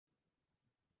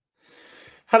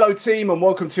Hello team and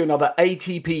welcome to another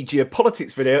ATP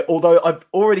Geopolitics video. Although I've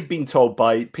already been told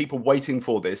by people waiting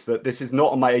for this that this is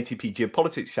not on my ATP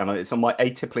Geopolitics channel, it's on my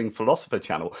Atippling Philosopher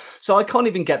channel. So I can't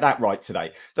even get that right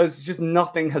today. There's just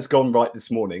nothing has gone right this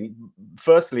morning.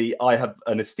 Firstly, I have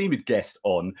an esteemed guest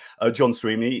on, John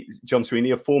Sweeney. John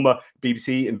Sweeney, a former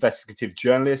BBC investigative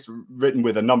journalist, written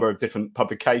with a number of different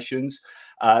publications.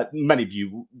 Many of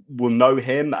you will know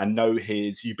him and know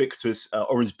his ubiquitous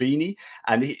orange beanie.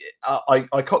 And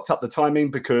I cocked up the timing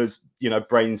because, you know,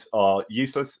 brains are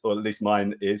useless, or at least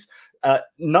mine is.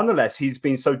 Nonetheless, he's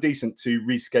been so decent to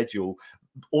reschedule,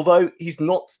 although he's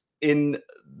not in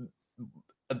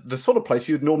the sort of place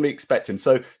you'd normally expect him.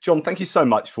 So, John, thank you so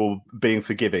much for being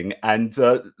forgiving. And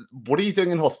what are you doing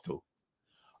in hospital?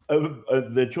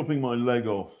 They're chopping my leg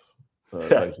off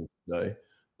later today.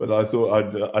 But I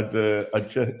thought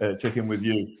I'd check in with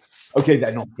you. Okay,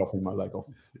 they're not chopping my leg off.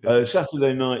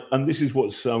 Saturday night, and this is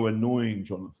what's so annoying,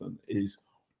 Jonathan, is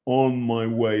on my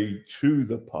way to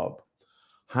the pub,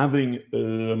 having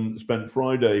spent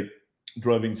Friday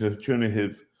driving to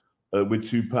Chernihiv with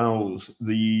two pals,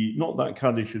 not that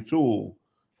caddish at all,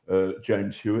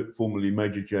 James Hewitt, formerly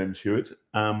Major James Hewitt,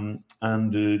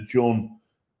 and John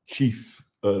Chief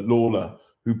Lawler,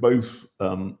 who both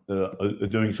are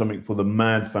doing something for the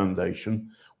MAD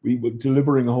Foundation. We were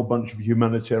delivering a whole bunch of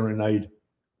humanitarian aid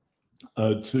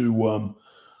to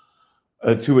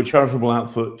a charitable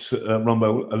outfit run by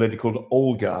a lady called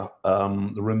Olga,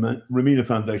 the Ramina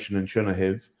Foundation in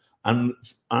Chernihiv, and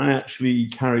I actually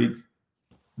carried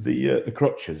the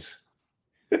crutches,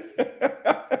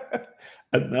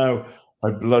 and now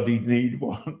I bloody need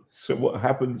one. So what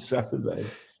happened Saturday?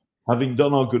 Having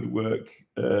done our good work,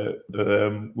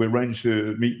 we arranged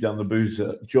to meet down the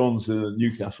boozer. John's a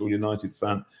Newcastle United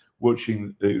fan, he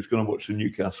was going to watch the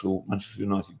Newcastle-Manchester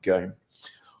United game.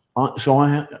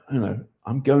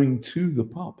 I'm going to the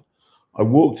pub. I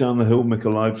walked down the hill,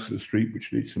 Mykolaievsk Street,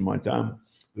 which leads to my dam.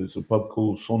 There's a pub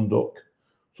called Sonduk,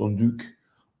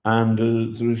 and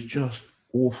there is just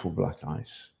awful black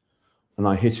ice. And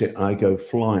I hit it, and I go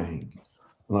flying,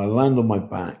 and I land on my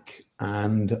back,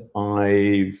 and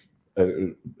I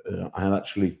had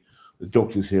actually, the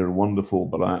doctors here are wonderful,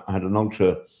 but I had an an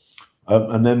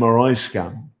MRI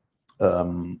scan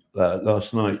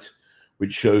last night,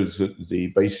 which shows that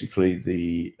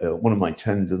basically one of my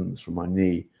tendons from my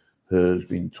knee has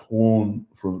been torn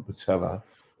from the patella.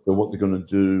 So what they're going to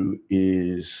do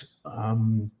is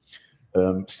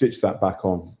stitch that back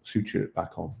on, suture it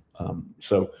back on.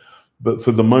 But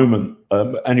for the moment,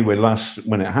 anyway,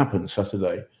 when it happened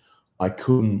Saturday, I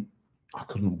couldn't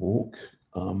walk,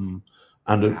 and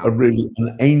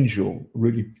an angel,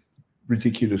 really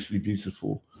ridiculously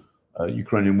beautiful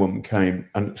Ukrainian woman came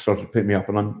and started to pick me up,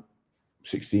 and I'm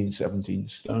 16, 17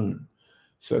 stone,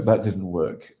 so that didn't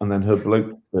work. And then her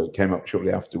bloke came up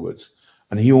shortly afterwards,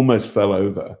 and he almost fell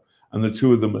over, and the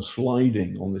two of them are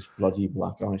sliding on this bloody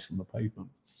black ice on the pavement.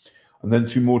 And then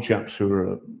two more chaps who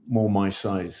are more my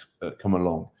size come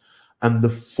along, and the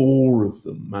four of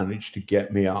them managed to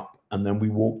get me up. And then we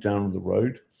walk down the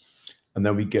road, and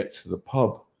then we get to the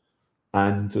pub,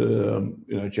 and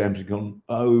James had gone,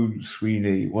 "Oh,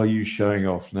 Sweeney, why are you showing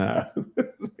off now?"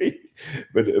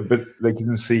 but they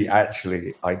can see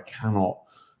actually I cannot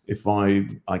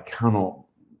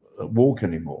walk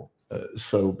anymore.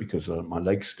 So because my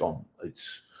leg's gone,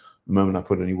 it's the moment I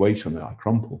put any weight on it, I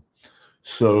crumple.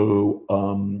 So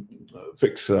one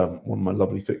of my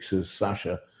lovely fixers,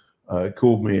 Sasha,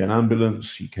 called me an ambulance.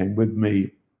 She came with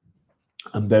me.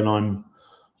 And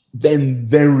then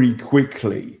very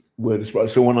quickly,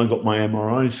 so when I got my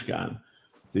MRI scan,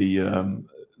 the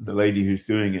lady who's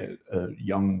doing it, a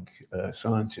young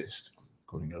scientist, I'm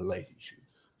calling her a lady, she's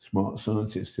a smart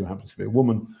scientist who happens to be a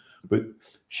woman, but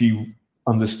she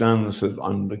understands that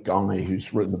I'm the guy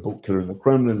who's written the book Killer in the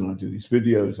Kremlin, and I do these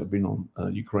videos. I've been on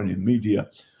Ukrainian media,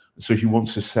 so she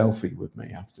wants a selfie with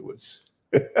me afterwards.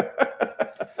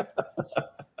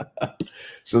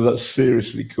 So that's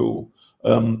seriously cool.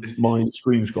 My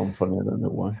screen's gone funny. I don't know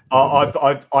why.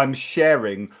 I'm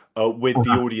sharing with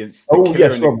the audience.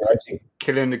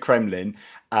 Killer in the Kremlin,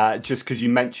 just because you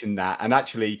mentioned that. And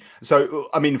actually, so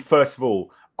I mean, first of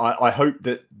all, I hope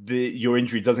that your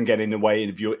injury doesn't get in the way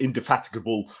of your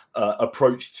indefatigable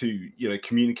approach to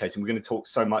communicating. We're going to talk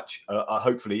so much,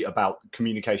 hopefully, about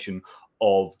communication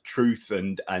of truth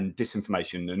and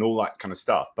disinformation and all that kind of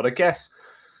stuff. But I guess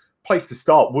place to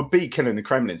start would be Killer in the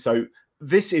Kremlin. So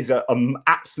this is an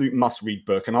absolute must-read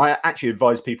book, and I actually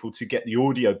advise people to get the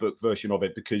audiobook version of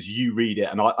it because you read it,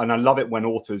 and I love it when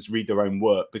authors read their own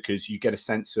work because you get a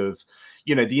sense of,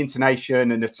 the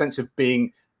intonation and a sense of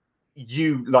being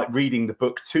you like reading the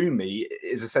book to me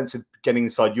is a sense of getting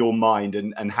inside your mind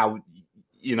and how,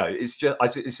 you know, it's just, I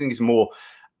just think it's more,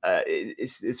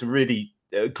 it's a really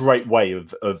great way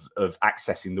of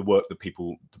accessing the work that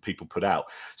people put out.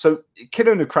 So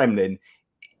Killer in the Kremlin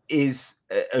is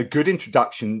a good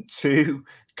introduction to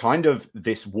kind of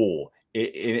this war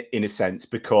in a sense,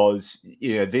 because,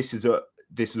 you know, this is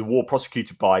a war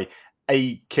prosecuted by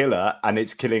a killer, and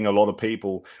it's killing a lot of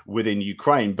people within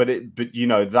Ukraine, but you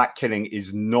know, that killing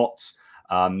is not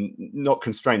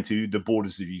constrained to the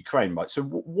borders of Ukraine, right? So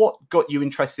what got you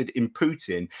interested in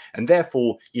Putin, and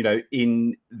therefore, you know,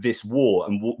 in this war,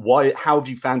 and why? How have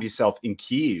you found yourself in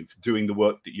Kyiv doing the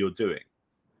work that you're doing?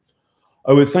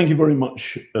 Oh, well, thank you very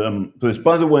much for this.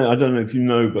 By the way, I don't know if you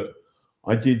know, but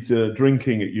I did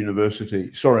drinking at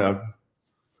university. Sorry,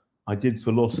 I did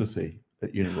philosophy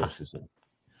at university.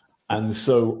 And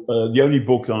so the only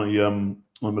book I'm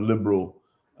a liberal,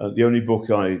 the only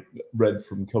book I read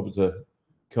from cover to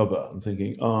cover, I'm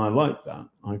thinking, oh, I like that.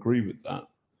 I agree with that.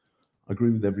 I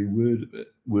agree with every word of it,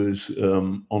 was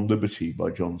On Liberty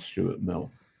by John Stuart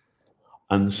Mill.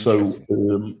 And so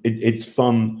it's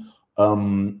fun.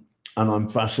 And I'm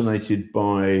fascinated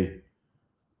by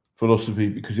philosophy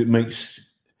because it makes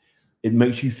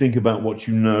you think about what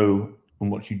you know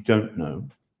and what you don't know.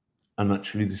 And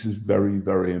actually, this is very,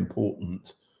 very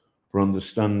important for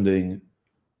understanding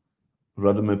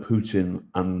Vladimir Putin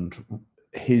and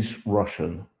his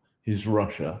Russia,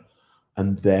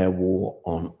 and their war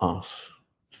on us.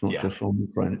 It's not just on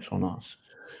Ukraine, it's on us.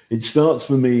 It starts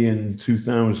for me in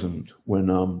 2000 when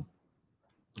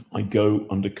I go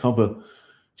undercover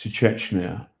to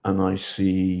Chechnya and I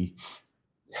see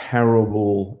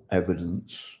terrible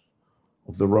evidence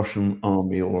of the Russian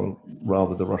army, or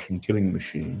rather the Russian killing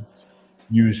machine,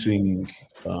 using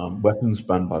weapons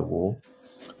banned by war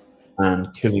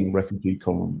and killing refugee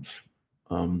columns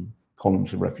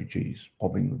of refugees,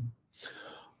 bombing them.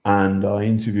 And I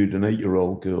interviewed an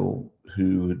 8-year-old girl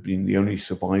who had been the only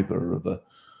survivor of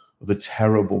a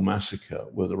terrible massacre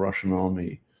where the Russian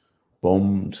army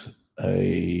bombed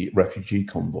a refugee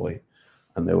convoy,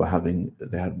 and they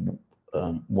had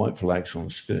white flags on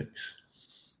sticks.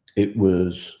 It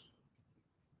was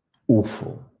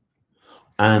awful.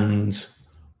 And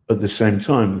at the same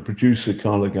time, the producer,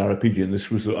 Carla Garapidian,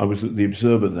 I was at The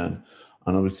Observer then,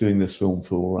 and I was doing this film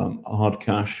for Hard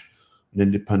Cash, an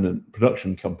independent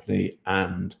production company,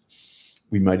 and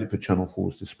we made it for Channel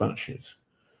 4's Dispatches.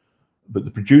 But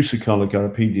the producer, Carla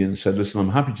Garapidian, said, listen, I'm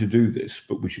happy to do this,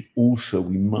 but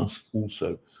we must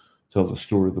also tell the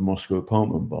story of the Moscow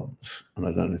apartment bombs. And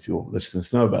I don't know if your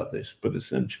listeners know about this, but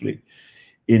essentially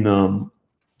in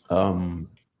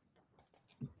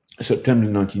September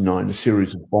 99, a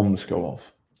series of bombs go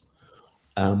off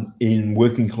in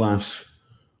working class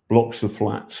blocks of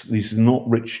flats. These are not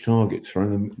rich targets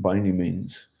by any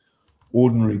means.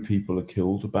 Ordinary people are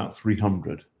killed, about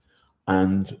 300.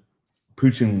 And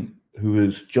Putin, who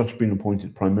has just been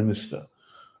appointed prime minister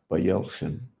by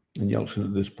Yeltsin, and Yeltsin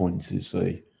at this point is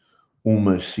a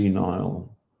almost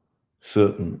senile,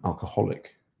 certain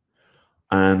alcoholic.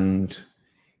 And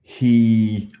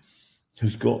he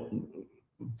has got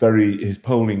his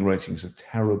polling ratings are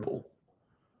terrible.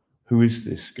 Who is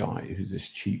this guy? Who's this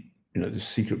cheap, this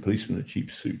secret policeman in a cheap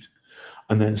suit?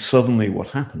 And then suddenly what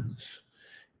happens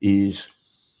is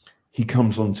he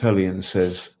comes on telly and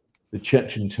says, the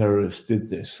Chechen terrorists did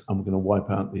this, and we're going to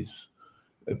wipe out these.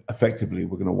 Effectively,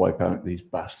 we're going to wipe out these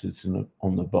bastards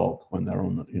on the bog when they're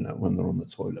on the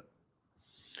toilet.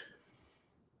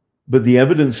 But the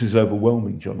evidence is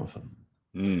overwhelming, Jonathan.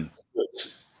 That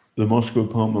the Moscow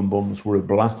apartment bombs were a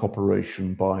black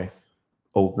operation by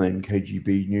old name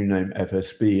KGB, new name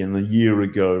FSB, and a year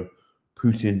ago,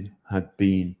 Putin had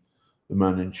been the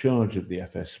man in charge of the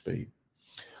FSB.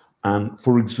 And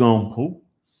for example,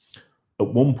 at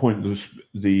one point,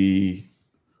 the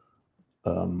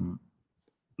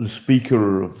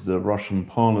speaker of the Russian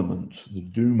parliament, the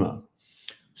Duma,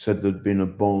 said there'd been a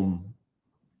bomb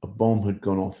had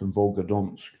gone off in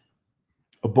Volgodonsk.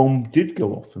 A bomb did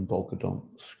go off in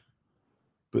Volgodonsk,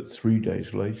 but 3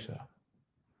 days later,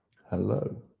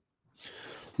 hello.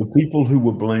 The people who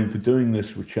were blamed for doing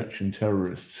this were Chechen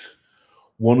terrorists.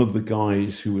 One of the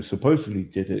guys who supposedly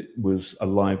did it was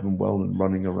alive and well and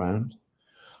running around.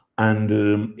 And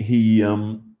then he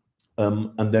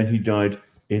died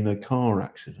in a car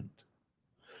accident.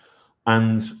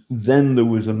 And then there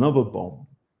was another bomb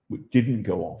which didn't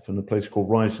go off in a place called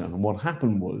Ryazan. And what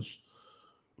happened was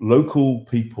local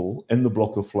people in the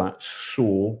block of flats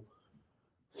saw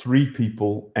 3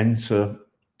 people enter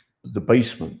the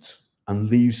basement and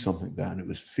leave something there, and it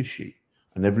was fishy.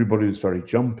 And everybody was very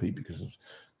jumpy because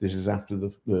This is after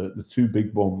the two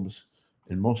big bombs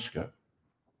in Moscow.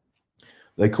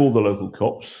 They call the local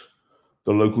cops.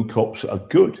 The local cops are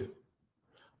good,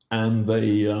 and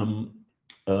they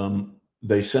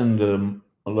send a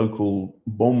local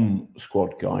bomb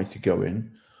squad guy to go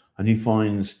in, and he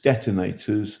finds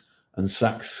detonators and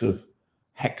sacks of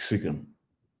hexagon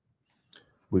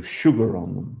with sugar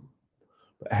on them.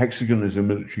 But hexagon is a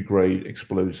military-grade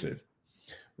explosive.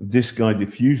 This guy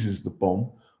defuses the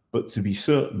bomb, but to be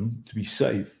certain, to be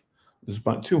safe, there's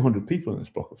about 200 people in this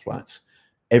block of flats.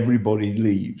 Everybody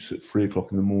leaves at 3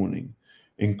 o'clock in the morning,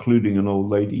 including an old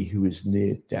lady who is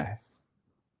near death.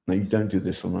 Now, you don't do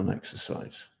this on an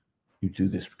exercise. You do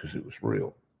this because it was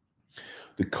real.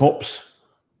 The cops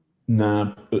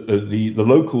now, the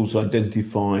locals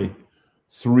identify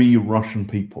 3 Russian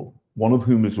people, one of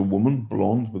whom is a woman,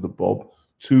 blonde with a bob,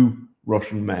 2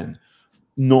 Russian men,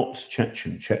 not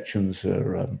Chechen. Chechens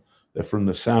are, they're from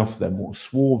the south, they're more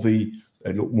swarthy,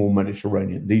 they look more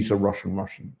Mediterranean. These are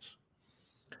Russians.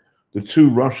 The 2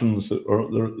 Russians that are,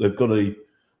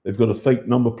 they've got a fake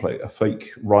number plate, a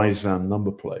fake Ryazan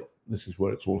number plate. This is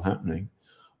where it's all happening,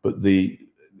 but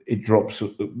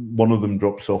one of them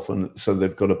drops off, and so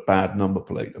they've got a bad number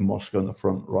plate, a Moscow in the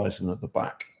front, Ryazan at the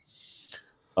back.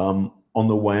 On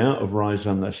the way out of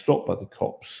Ryazan, they're stopped by the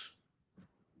cops,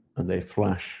 and they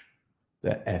flash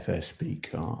their FSB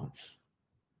cards.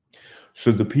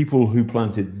 So the people who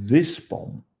planted this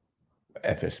bomb were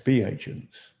FSB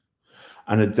agents.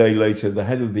 And a day later, the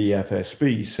head of the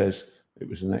FSB says it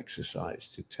was an exercise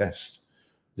to test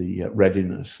the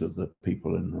readiness of the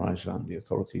people in Ryazan, the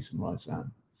authorities in Ryazan.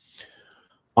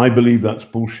 I believe that's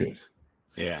bullshit.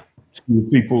 Yeah. Two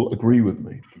people agree with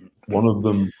me. One of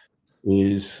them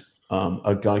is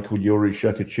a guy called Yuri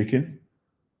Shekharchikin,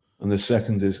 and the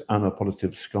second is Anna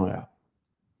Politivskaya.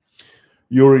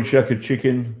 Yuri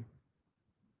Shekharchikin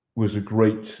was a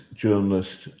great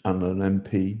journalist and an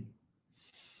MP.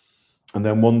 And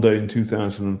then one day in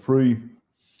 2003,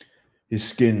 his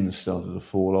skin started to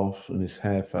fall off and his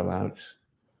hair fell out,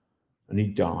 and he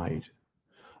died.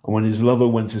 And when his lover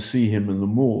went to see him in the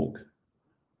morgue,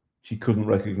 she couldn't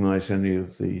recognize any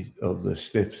of the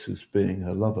stiffs as being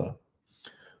her lover.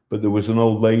 But there was an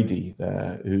old lady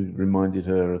there who reminded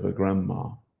her of her grandma.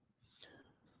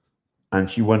 And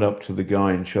she went up to the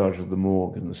guy in charge of the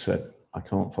morgue and said, "I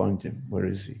can't find him. Where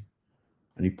is he?"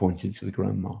 And he pointed to the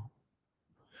grandma.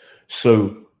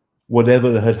 So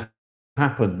whatever had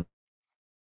happened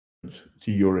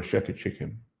to Yuri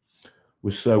Shekharchikin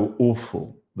was so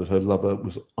awful that her lover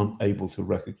was unable to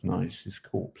recognize his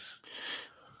corpse.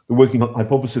 The working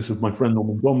hypothesis of my friend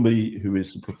Norman Dombey, who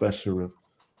is the professor of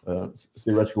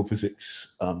theoretical physics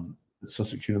at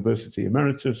Sussex University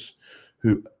Emeritus,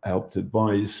 who helped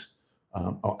advise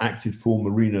or acted for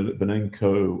Marina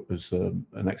Litvinenko as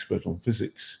an expert on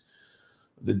physics,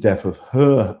 the death of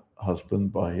her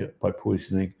husband by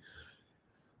poisoning.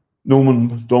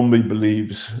 Norman Dombey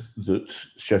believes that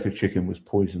Shekharchikin was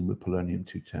poisoned with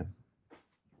polonium-210.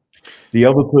 The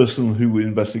other person who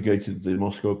investigated the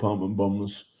Moscow apartment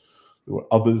bombs, there were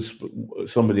others, but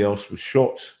somebody else was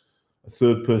shot. A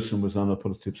third person was Anna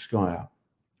Politivskaya.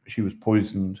 She was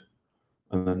poisoned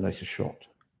and then later shot.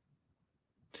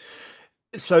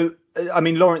 So, I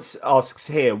mean, Lawrence asks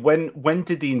here, when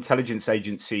did the intelligence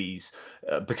agencies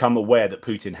become aware that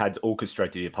Putin had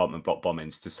orchestrated the apartment block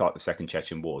bombings to start the Second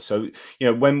Chechen War? So,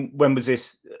 when was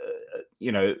this,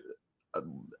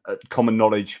 common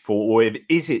knowledge for, or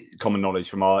is it common knowledge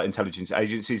from our intelligence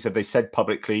agencies? Have they said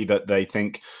publicly that they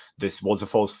think this was a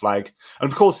false flag? And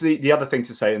of course, the other thing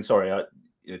to say, and sorry,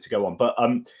 to go on, but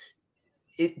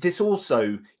this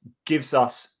also gives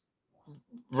us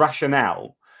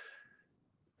rationale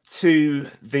to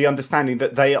the understanding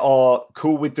that they are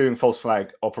cool with doing false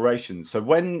flag operations. So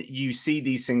when you see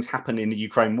these things happen in the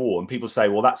Ukraine war and people say,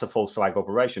 well, that's a false flag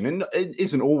operation, and it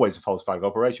isn't always a false flag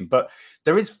operation, but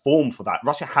there is form for that.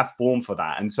 Russia have form for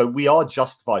that. And so we are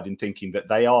justified in thinking that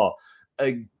they are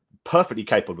perfectly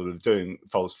capable of doing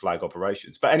false flag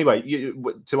operations. But anyway,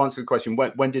 to answer the question,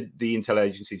 when did the intel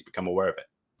agencies become aware of it?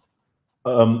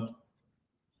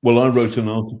 Well, I wrote an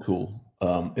article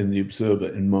in the Observer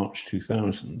in March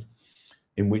 2000,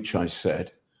 in which I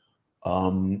said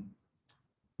that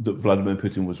Vladimir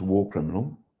Putin was a war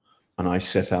criminal, and I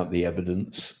set out the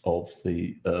evidence of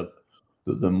that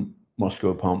the Moscow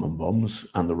apartment bombs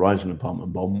and the Ryazan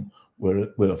apartment bomb were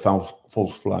a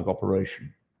false flag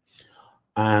operation.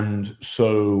 And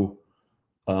so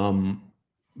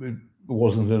it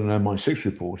wasn't in an MI6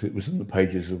 report; it was in the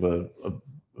pages of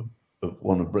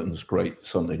one of Britain's great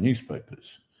Sunday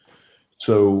newspapers.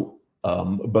 So,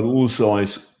 but also I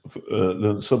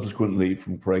learned subsequently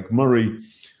from Craig Murray,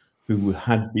 who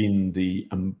had been the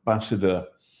ambassador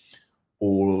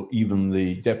or even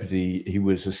the deputy. He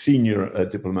was a senior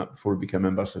diplomat before he became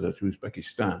ambassador to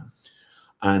Uzbekistan.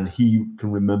 And he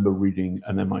can remember reading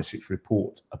an MI6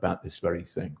 report about this very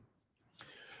thing.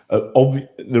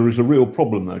 There is a real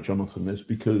problem, though, Jonathan, is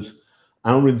because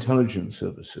our intelligence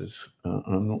services, and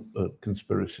I'm not a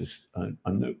conspiracist, I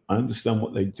understand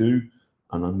what they do,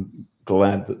 and I'm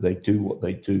glad that they do what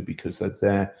they do because they're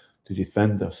there to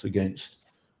defend us against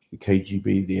the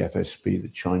KGB, the FSB, the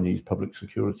Chinese Public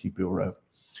Security Bureau.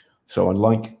 So I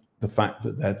like the fact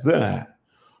that they're there.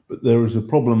 But there is a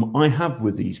problem I have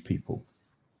with these people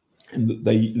in that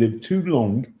they live too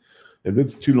long. They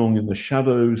live too long in the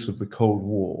shadows of the Cold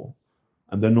War,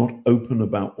 and they're not open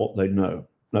about what they know.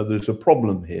 Now, there's a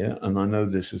problem here, and I know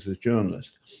this as a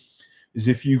journalist, is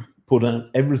if you put out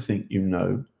everything you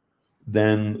know,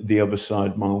 then the other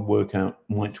side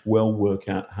might well work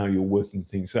out how you're working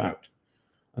things out,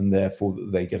 and therefore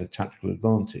that they get a tactical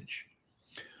advantage.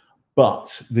 But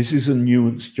this is a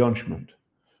nuanced judgment,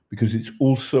 because it's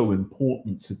also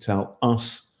important to tell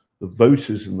us, the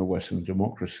voters in the Western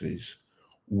democracies,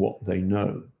 what they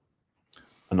know.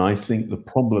 And I think the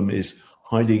problem is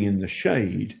hiding in the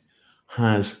shade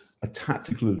has a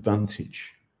tactical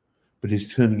advantage, but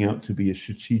is turning out to be a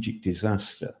strategic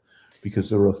disaster, because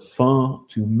there are far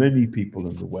too many people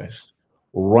in the West,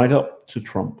 right up to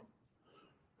Trump,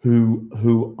 who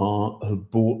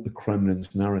have bought the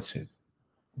Kremlin's narrative.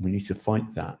 We need to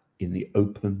fight that in the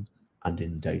open and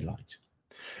in daylight.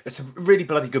 It's a really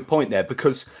bloody good point there,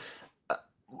 because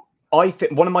I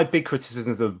think one of my big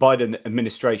criticisms of the Biden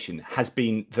administration has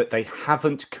been that they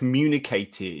haven't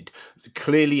communicated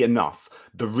clearly enough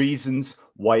the reasons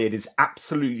why it is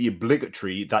absolutely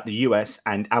obligatory that the US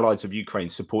and allies of Ukraine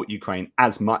support Ukraine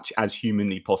as much as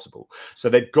humanly possible. So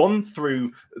they've gone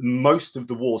through most of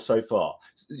the war so far,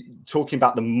 talking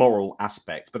about the moral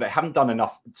aspect, but they haven't done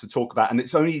enough to talk about. And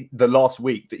it's only the last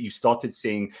week that you started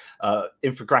seeing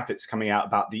infographics coming out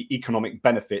about the economic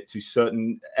benefit to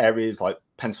certain areas like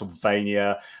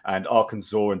Pennsylvania and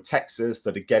Arkansas and Texas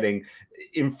that are getting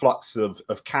influx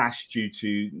of cash due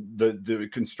to the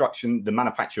construction, the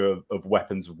manufacture of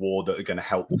weapons of war that are going to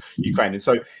help Ukraine. And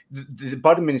so the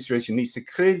Biden administration needs to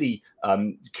clearly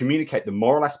communicate the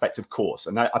moral aspect, of course,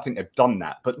 and I think they've done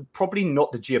that, but probably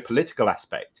not the geopolitical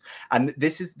aspect. And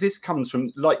this comes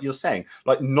from, like you're saying,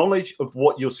 like knowledge of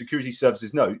what your security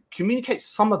services know. Communicate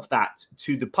some of that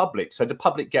to the public, so the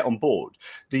public get on board.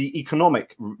 The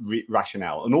economic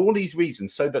rationale and all these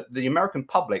reasons, so that the American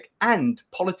public and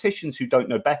politicians who don't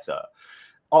know better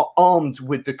are armed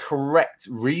with the correct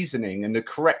reasoning and the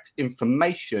correct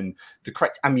information, the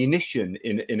correct ammunition,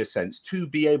 in a sense, to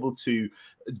be able to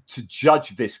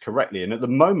judge this correctly. And at the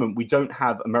moment, we don't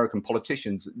have American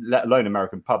politicians, let alone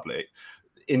American public,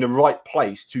 in the right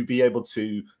place to be able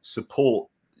to support,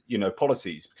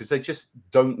 policies, because they just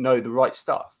don't know the right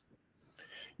stuff.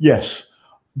 Yes,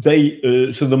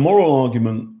 so the moral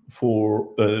argument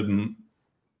for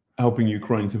helping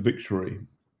Ukraine to victory,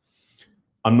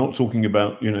 I'm not talking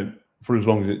about, for as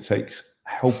long as it takes,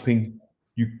 helping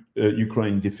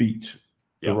Ukraine defeat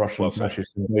the Russian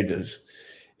fascist invaders,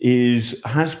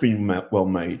 has been well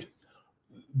made.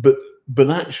 But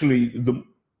actually,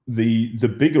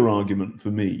 the bigger argument for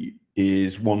me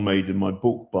is one made in my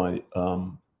book by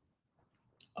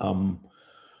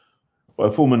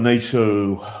a former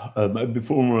NATO,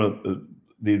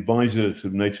 the advisor to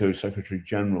NATO Secretary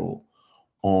General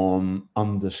on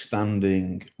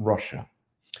understanding Russia.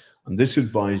 And this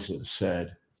advisor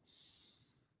said,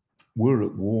 we're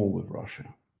at war with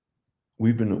Russia.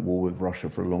 We've been at war with Russia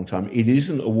for a long time. It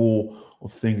isn't a war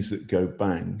of things that go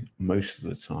bang most of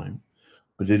the time,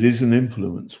 but it is an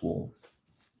influence war.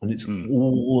 And it's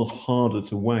all harder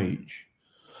to wage.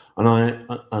 And I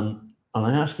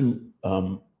asked him,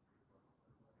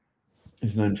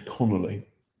 his name's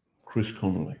Chris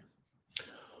Connolly.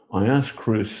 I asked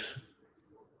Chris,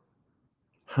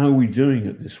 how are we doing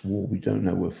at this war we don't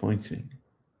know we're fighting?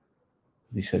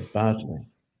 And he said, badly.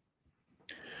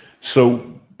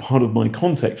 So part of my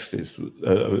context is,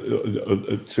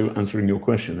 to answering your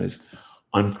question, is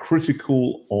I'm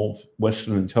critical of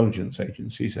Western intelligence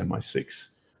agencies, MI6,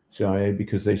 CIA,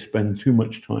 because they spend too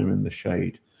much time in the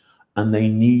shade, and they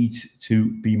need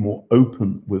to be more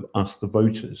open with us, the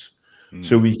voters,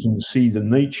 so we can see the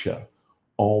nature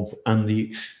of, and the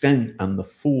extent and the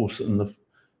force and the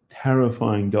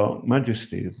terrifying dark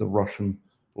majesty of the Russian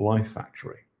lie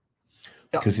factory,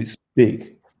 because it's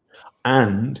big.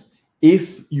 And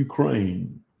if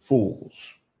Ukraine falls,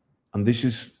 and this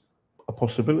is a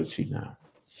possibility now,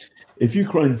 if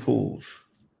Ukraine falls,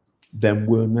 then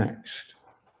we're next.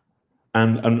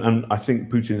 And I think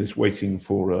Putin is waiting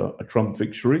for a Trump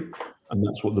victory, and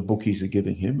that's what the bookies are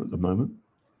giving him at the moment.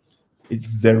 It's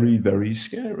very, very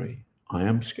scary. I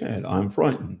am scared. I'm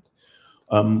frightened.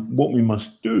 What we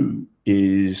must do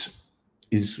is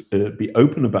be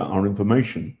open about our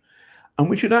information, and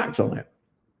we should act on it.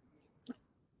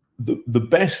 The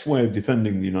best way of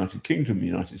defending the United Kingdom, the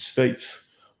United States,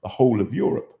 the whole of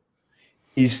Europe,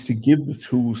 is to give the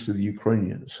tools to the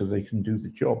Ukrainians so they can do the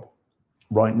job.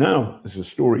 Right now, there's a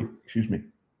story, excuse me.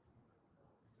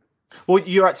 Well,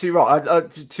 you're absolutely right.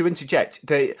 To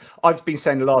interject, I've been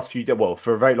saying the last few days, well,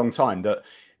 for a very long time, that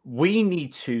we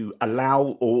need to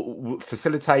allow or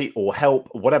facilitate or help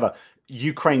or whatever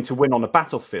Ukraine to win on a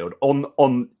battlefield on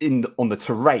the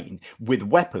terrain with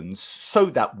weapons, so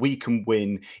that we can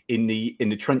win in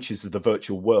the trenches of the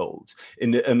virtual world,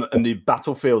 in the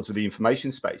battlefields of the information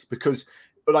space, because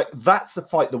like that's the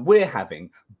fight that we're having,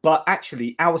 but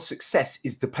actually our success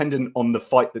is dependent on the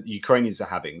fight that the Ukrainians are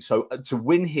having. So to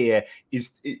win here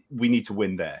we need to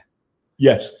win there.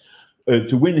 Yes,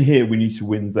 to win here we need to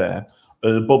win there.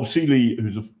 Bob Seeley,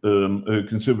 who's a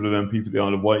Conservative MP for the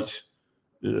Isle of Wight.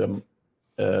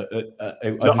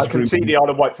 I can see the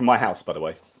Isle of Wight from my house, by the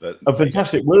way. Oh,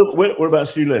 fantastic.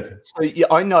 Whereabouts do you live? So, yeah,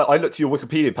 I know. I looked at your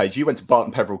Wikipedia page. You went to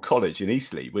Barton Peveril College in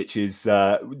Eastleigh, which is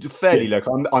fairly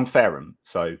local. I'm Fareham,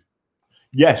 so.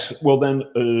 Yes. Well, then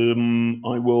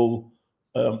I will.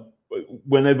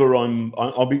 Whenever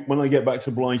when I get back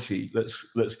to Blighty,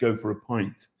 let's go for a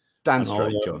pint. Stand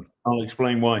straight, John. I'll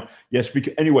explain why. Yes,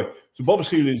 because anyway, so Bob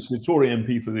Seeley is the Tory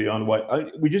MP for the Isle of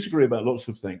Wight. We disagree about lots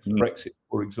of things. Brexit,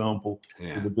 for example,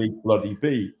 with a big bloody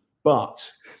B. But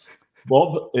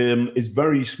Bob is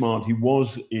very smart. He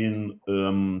was in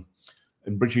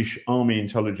British Army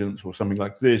intelligence or something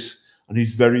like this, and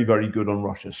he's very, very good on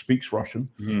Russia. Speaks Russian,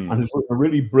 and has written a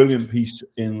really brilliant piece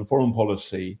in Foreign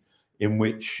Policy, in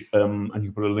which, and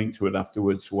you can put a link to it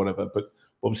afterwards or whatever. But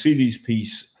Bob Seeley's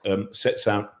piece sets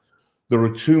out. There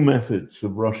are two methods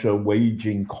of Russia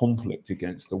waging conflict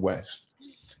against the West.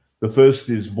 The first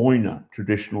is Vojna,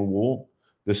 traditional war.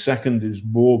 The second is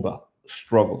Borba,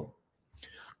 struggle.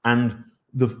 And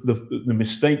the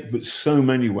mistake that so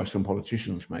many Western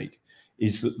politicians make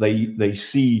is that they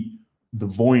see the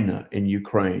Vojna in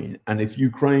Ukraine. And if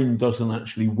Ukraine doesn't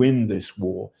actually win this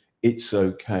war, it's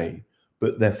okay.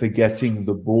 But they're forgetting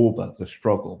the Borba, the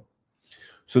struggle.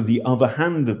 So the other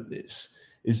hand of this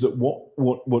is that what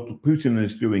Putin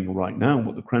is doing right now,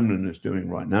 what the Kremlin is doing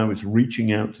right now, is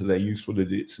reaching out to their useful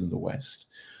idiots in the West.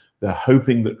 They're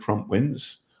hoping that Trump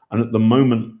wins. And at the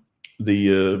moment,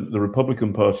 the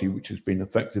Republican Party, which has been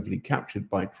effectively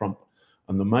captured by Trump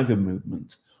and the MAGA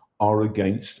movement, are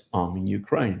against arming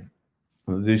Ukraine.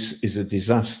 And this is a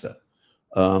disaster.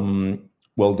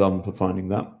 Well done for finding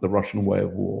that, The Russian Way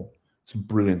of War. It's a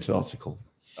brilliant article.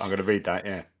 I'm going to read that,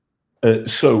 yeah.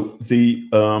 So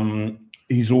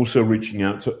he's also reaching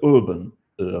out to Urban,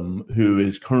 who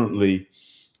is currently.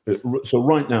 So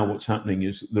right now, what's happening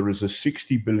is there is a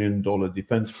 $60 billion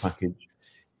defense package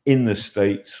in the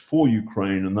States for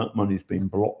Ukraine, and that money is being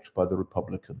blocked by the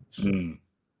Republicans.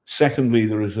 Secondly,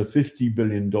 there is a $50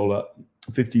 billion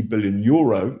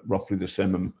euro, roughly the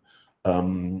same.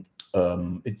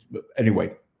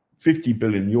 Anyway, 50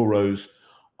 billion euros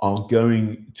are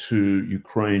going to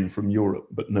Ukraine from Europe,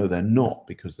 but no, they're not,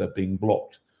 because they're being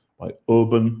blocked by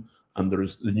Orban, and there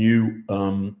is the new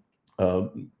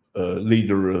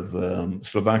leader of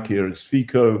Slovakia is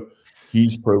Fico.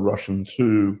 He's pro-Russian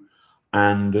too,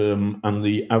 and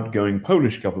the outgoing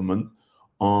Polish government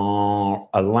are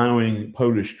allowing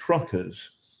Polish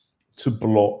truckers to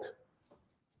block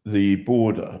the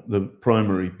border, the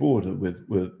primary border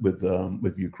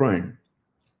with Ukraine.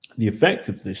 The effect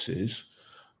of this is,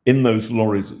 in those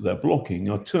lorries that they're blocking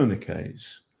are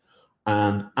tourniquets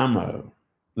and ammo.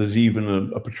 There's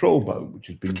even a patrol boat, which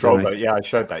has been boat. Yeah, I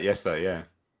showed that yesterday. Yeah,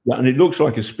 and it looks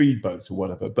like a speedboat or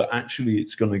whatever, but actually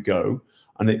it's going to go,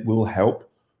 and it will help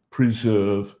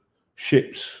preserve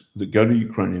ships that go to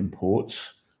Ukrainian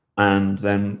ports, and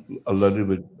then are loaded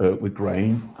with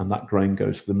grain, and that grain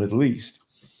goes to the Middle East.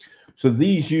 So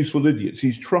these useful idiots,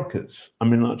 these truckers. I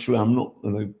mean, actually, I'm not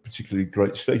in a particularly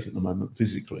great state at the moment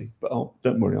physically, but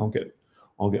don't worry, I'll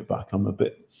get back. I'm a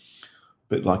bit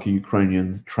like a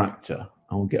Ukrainian tractor.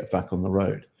 I'll get back on the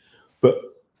road. But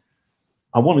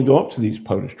I want to go up to these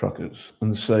Polish truckers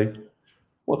and say,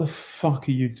 "What the fuck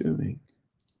are you doing?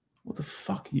 What the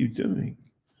fuck are you doing?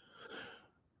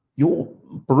 Your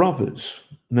brothers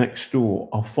next door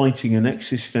are fighting an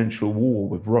existential war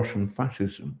with Russian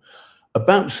fascism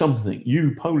about something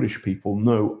you Polish people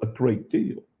know a great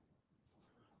deal.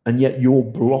 And yet you're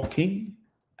blocking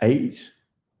aid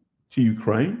to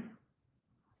Ukraine."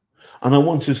 And I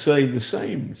want to say the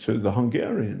same to the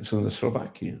Hungarians and the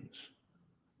Slovakians.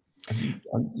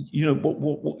 You know,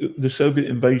 what the Soviet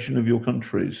invasion of your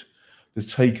countries, the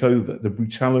takeover, the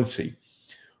brutality,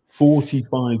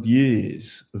 45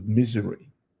 years of misery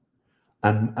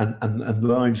and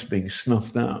lives being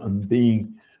snuffed out and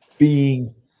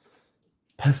being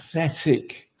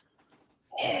pathetic,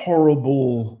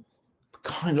 horrible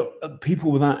kind of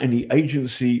people without any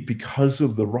agency because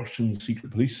of the Russian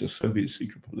secret police, the Soviet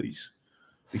secret police,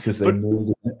 because they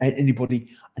murdered anybody,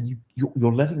 and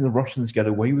you're letting the Russians get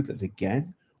away with it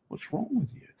again. What's wrong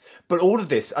with you? But all of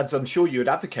this, as I'm sure you would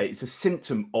advocate, is a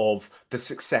symptom of the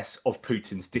success of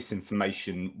Putin's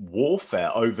disinformation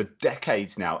warfare over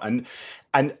decades now.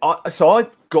 So I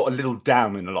got a little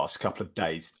down in the last couple of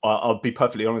days. I'll be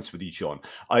perfectly honest with you, John.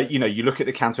 You know, you look at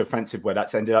the counteroffensive where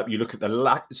that's ended up. You look at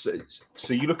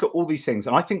so you look at all these things,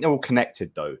 and I think they're all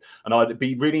connected, though. And I'd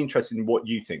be really interested in what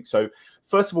you think. So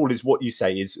first of all, is what you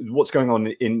say is what's going on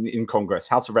in Congress,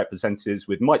 House of Representatives,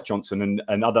 with Mike Johnson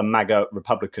and other MAGA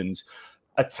Republicans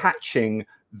attaching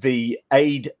the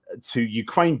aid to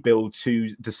Ukraine bill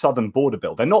to the southern border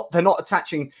bill. They're not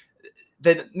attaching.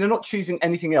 They're not choosing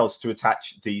anything else to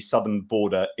attach the southern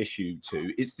border issue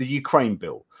to. It's the Ukraine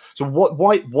bill. So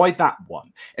why that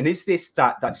one? And is this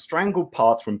that strangled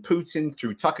path from Putin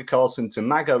through Tucker Carlson to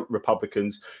MAGA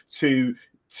Republicans to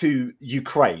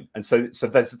Ukraine? And so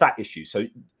there's that issue. So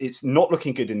it's not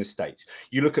looking good in the States.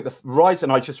 You look at the rise,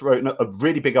 and I just wrote a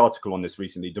really big article on this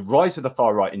recently, the rise of the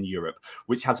far right in Europe,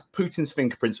 which has Putin's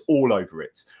fingerprints all over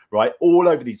it, right? All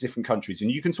over these different countries.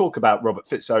 And you can talk about Robert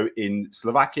Fico in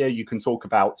Slovakia. You can talk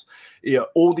about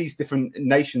all these different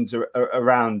nations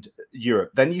around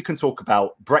Europe. Then you can talk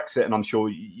about Brexit, and I'm sure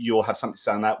you'll have something to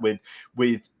say on that with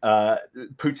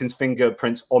Putin's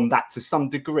fingerprints on that to some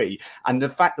degree. And the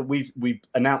fact that we've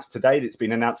announced today that it's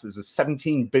been announced as a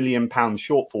 £17 billion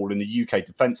shortfall in the UK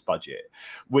defence budget,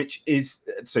 which is,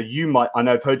 so you might, I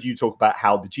know I've heard you talk about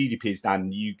how the GDP is down in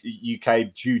the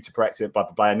UK due to Brexit, blah,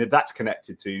 blah, blah, and if that's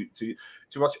connected to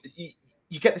Russia,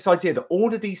 you get this idea that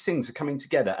all of these things are coming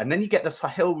together, and then you get the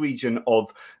Sahel region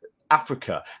of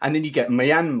Africa, and then you get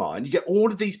Myanmar, and you get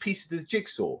all of these pieces of the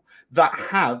jigsaw that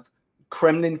have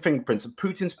Kremlin fingerprints,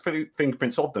 Putin's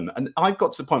fingerprints of them. And I've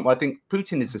got to the point where I think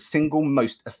Putin is the single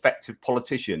most effective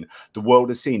politician the world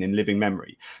has seen in living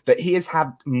memory, that he has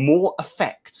had more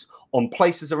effect on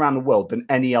places around the world than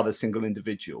any other single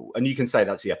individual. And you can say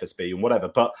that's the FSB and whatever,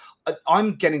 but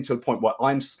I'm getting to a point where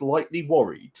I'm slightly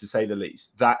worried, to say the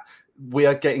least, that we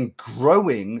are getting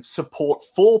growing support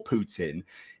for Putin,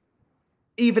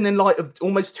 even in light of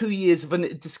almost 2 years of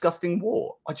a disgusting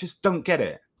war. I just don't get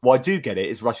it. What I do get it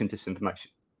is Russian disinformation.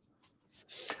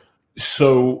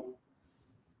 So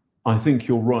I think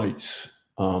you're right.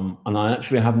 And I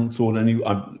actually haven't thought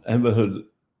I've ever heard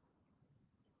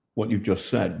what you've just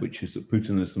said, which is that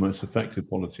Putin is the most effective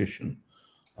politician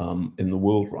in the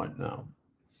world right now.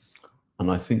 And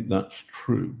I think that's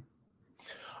true.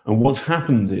 And what's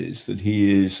happened is that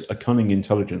he is a cunning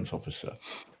intelligence officer.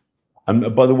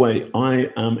 And by the way,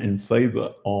 I am in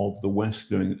favor of the West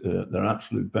doing their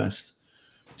absolute best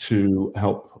to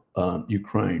help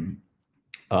Ukraine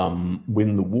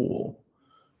win the war,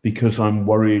 because I'm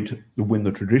worried to win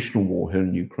the traditional war here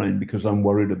in Ukraine, because I'm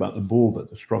worried about the border,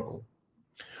 the struggle.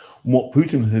 And what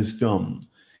Putin has done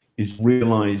is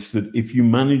realize that if you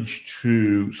manage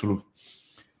to sort of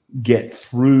get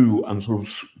through and sort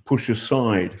of push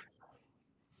aside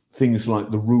things like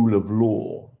the rule of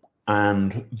law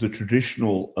and the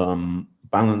traditional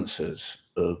balances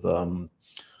of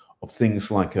things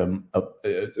like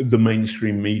the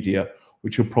mainstream media,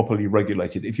 which are properly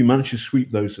regulated, if you manage to sweep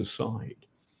those aside,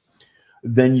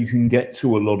 then you can get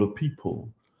to a lot of people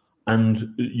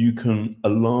and you can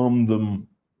alarm them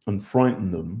and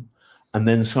frighten them, and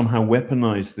then somehow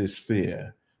weaponize this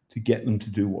fear to get them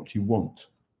to do what you want.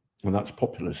 And that's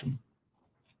populism.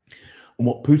 And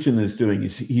what Putin is doing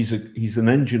is he's an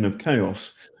engine of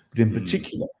chaos, but in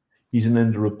particular, he's an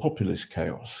engine of populist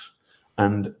chaos.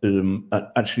 And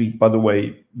actually, by the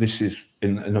way, this is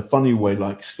in a funny way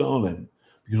like Stalin,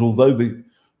 because although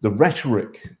the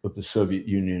rhetoric of the Soviet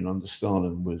Union under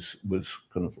Stalin was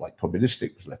kind of like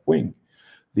communistic, was left wing,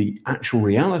 the actual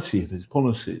reality of his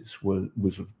policies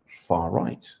was far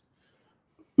right,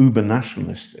 uber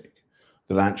nationalistic.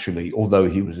 That actually, although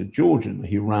he was a Georgian,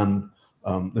 he ran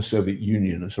the Soviet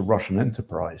Union as a Russian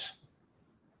enterprise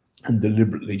and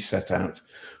deliberately set out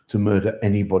to murder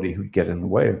anybody who'd get in the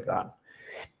way of that.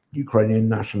 Ukrainian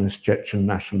nationalists, Chechen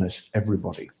nationalists,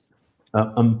 everybody.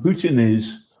 And Putin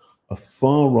is a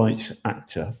far-right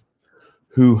actor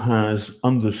who has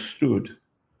understood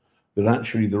that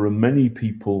actually there are many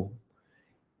people,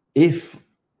 if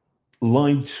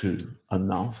lied to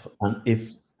enough and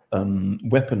if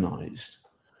weaponized,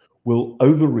 will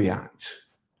overreact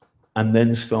and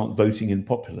then start voting in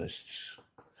populists.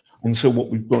 And so what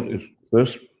we've got is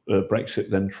first Brexit,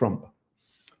 then Trump,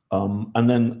 and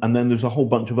then there's a whole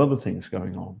bunch of other things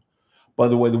going on. By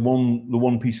the way, the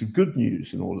one piece of good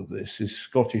news in all of this is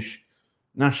Scottish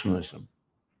nationalism.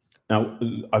 Now,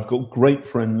 I've got great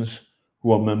friends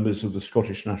who are members of the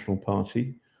Scottish National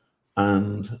Party,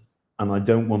 and I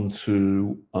don't want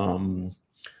to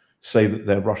say that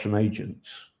they're Russian agents.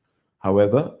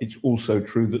 However, it's also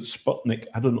true that Sputnik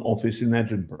had an office in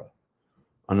Edinburgh,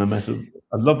 and I met a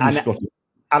lovely Scottish.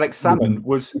 Alex Salmond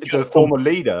was the former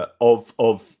leader of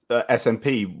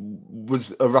SNP,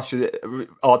 was a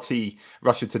RT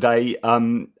Russia Today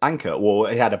anchor, or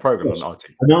he had a program on RT.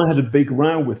 And I had a big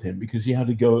row with him because he had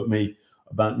to go at me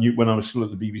about when I was still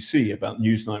at the BBC about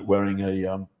Newsnight wearing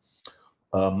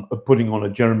putting on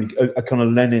a kind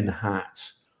of Lenin hat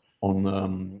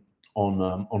on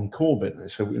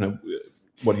Corbyn. So, you know,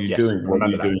 what are you doing? What are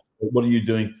you doing? What are you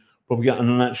doing? Propaganda.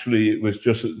 And actually, it was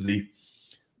just at the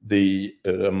you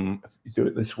do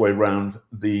it this way round.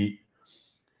 The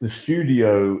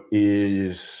studio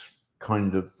is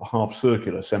kind of half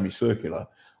circular, semicircular,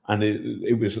 and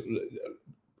it was.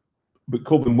 But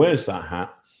Corbyn wears that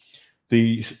hat.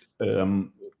 The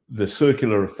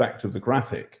circular effect of the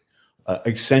graphic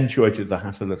accentuated the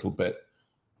hat a little bit.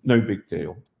 No big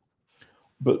deal.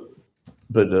 But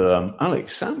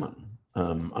Alex Salmond,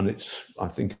 and it's, I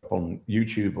think, on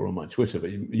YouTube or on my Twitter, but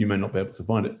you may not be able to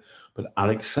find it. But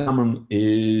Alex Salmond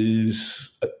is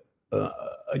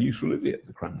a useful idiot at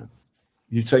the Kremlin.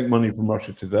 You take money from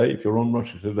Russia Today. If you're on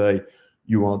Russia Today,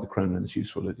 you are the Kremlin's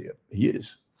useful idiot. He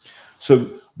is.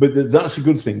 So, but that's a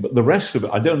good thing. But the rest of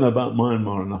it, I don't know about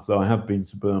Myanmar enough, though I have been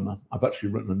to Burma. I've actually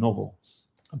written a novel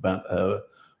about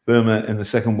Burma in the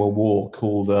Second World War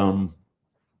called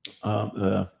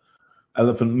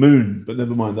Elephant Moon, but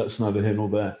never mind, that's neither here nor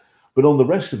there. But on the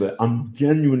rest of it, I'm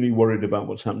genuinely worried about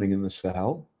what's happening in the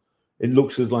Sahel. It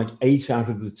looks as like 8 out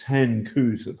of the 10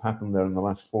 coups that have happened there in the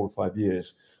last 4 or 5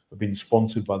 years have been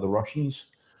sponsored by the Russians.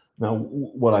 Now,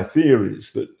 what I fear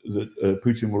is that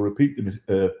Putin will repeat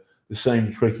the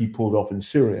same trick he pulled off in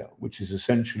Syria, which is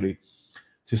essentially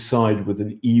to side with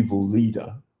an evil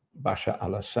leader, Bashar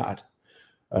al-Assad,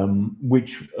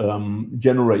 which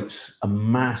generates a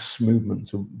mass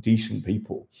movement of decent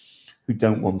people who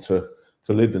don't want to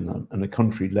live in a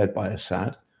country led by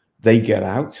Assad. They get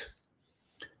out,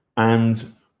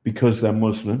 and because they're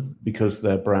Muslim, because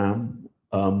they're brown,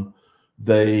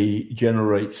 they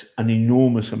generate an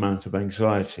enormous amount of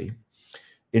anxiety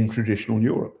in traditional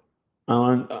Europe.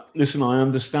 And listen, I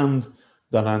understand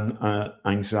that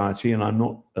anxiety, and I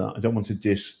don't want to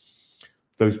diss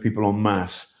those people en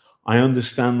masse. I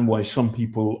understand why some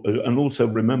people, and also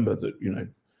remember that, you know,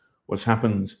 what's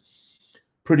happened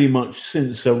pretty much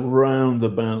since around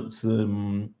about,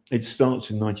 it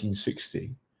starts in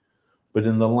 1960, but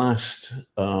in the last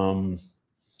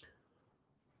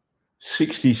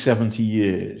 60, 70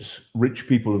 years, rich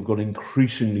people have got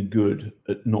increasingly good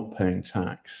at not paying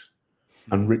tax,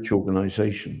 and rich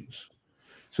organizations.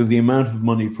 So the amount of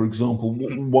money, for example,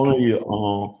 why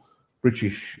are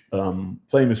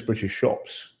famous British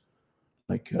shops,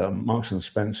 like Marks and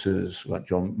Spencer's, like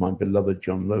my beloved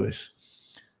John Lewis,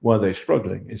 why they're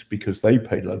struggling is because they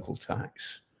pay local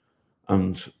tax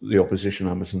and the opposition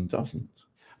Amazon doesn't.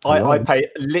 I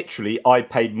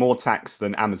paid more tax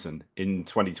than Amazon in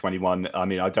 2021. I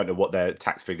mean, I don't know what their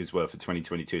tax figures were for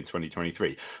 2022 and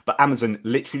 2023, but Amazon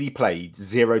literally paid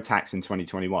 0 tax in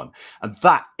 2021. And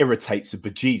that irritates the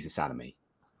bejesus out of me.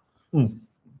 So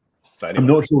anyway. I'm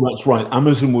not sure that's right.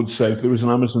 Amazon would say, if there was an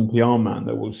Amazon PR man,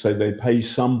 they would say they'll pay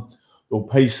some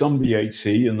VAT,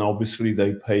 and obviously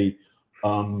they pay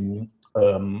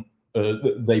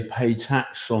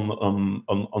tax on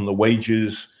the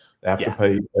wages. They have to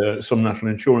pay some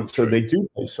national insurance, so they do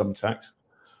pay some tax.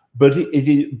 But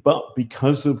but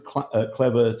because of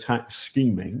clever tax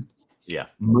scheming,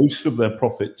 most of their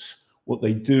profits, what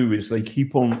they do is they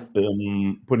keep on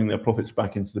putting their profits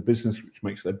back into the business, which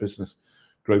makes their business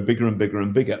grow bigger and bigger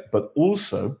and bigger. But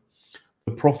also,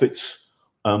 the profits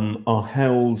are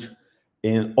held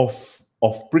off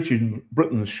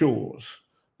Britain's shores.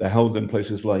 They're held in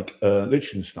places like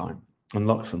Liechtenstein and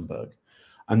Luxembourg.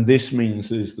 And this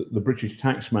means is that the British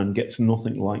taxman gets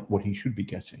nothing like what he should be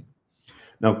getting.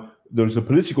 Now, there's a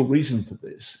political reason for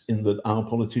this, in that our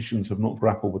politicians have not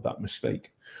grappled with that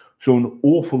mistake. So an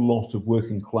awful lot of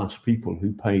working class people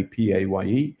who pay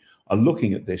PAYE are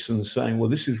looking at this and saying, well,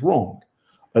 this is wrong.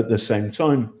 At the same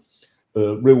time,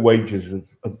 real wages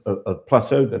have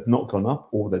plateaued, they've not gone up,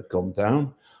 or they've gone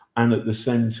down. and at the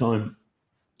same time,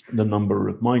 the number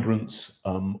of migrants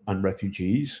and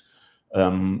refugees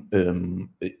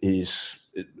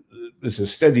there's a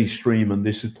steady stream, and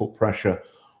this has put pressure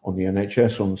on the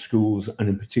NHS, on schools, and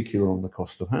in particular on the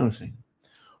cost of housing,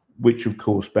 which of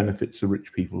course benefits the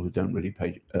rich people who don't really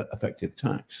pay effective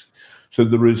tax. So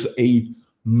there is a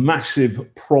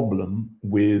massive problem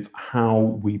with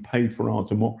how we pay for our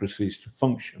democracies to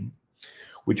function,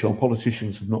 which our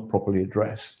politicians have not properly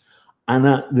addressed. And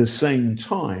at the same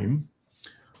time,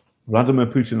 Vladimir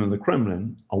Putin and the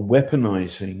Kremlin are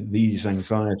weaponizing these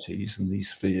anxieties and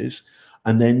these fears,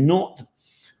 and they're not,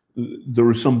 there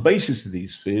are some basis to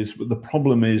these fears, but the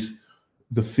problem is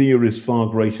the fear is far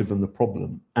greater than the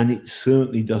problem, and it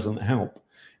certainly doesn't help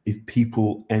if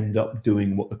people end up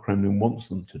doing what the Kremlin wants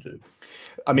them to do.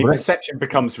 I mean, perception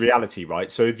becomes reality,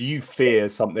 right? So if you fear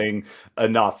something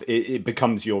enough, it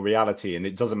becomes your reality, and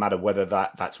it doesn't matter whether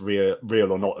that's real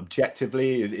or not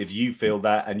objectively. If you feel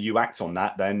that and you act on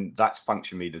that, then that's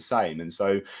functionally the same. And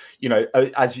so, you know,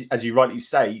 as you rightly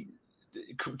say,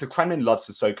 the Kremlin loves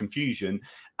to sow confusion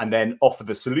and then offer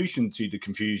the solution to the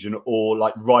confusion, or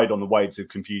like ride on the waves of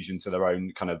confusion to their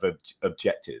own kind of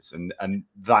objectives. And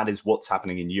that is what's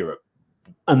happening in Europe.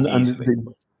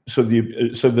 So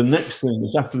the next thing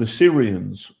is, after the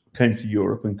Syrians came to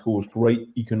Europe and caused great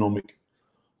economic,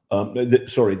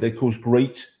 they caused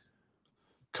great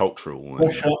cultural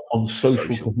pressure on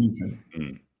social cohesion.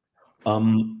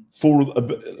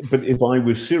 But if I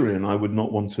was Syrian, I would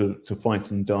not want to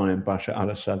fight and die in Bashar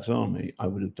al-Assad's army. I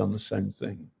would have done the same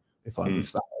thing if I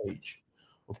was that age.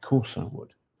 Of course I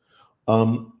would.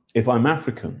 If I'm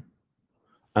African,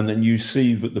 and then you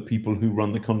see that the people who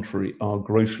run the country are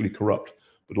grossly corrupt,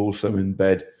 but also in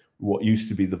bed with what used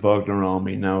to be the Wagner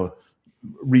army, now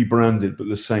rebranded, but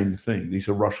the same thing. These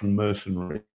are Russian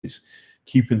mercenaries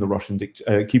keeping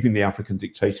the African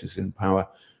dictators in power,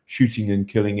 shooting and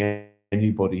killing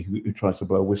anybody who tries to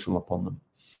blow a whistle upon them.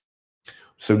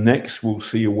 So next we'll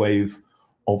see a wave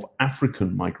of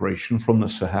African migration from the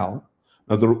Sahel.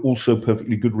 Now there are also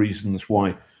perfectly good reasons why,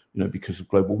 you know, because of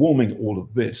global warming, all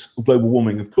of this. Global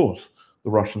warming, of course, the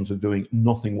Russians are doing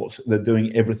nothing they're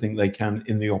doing everything they can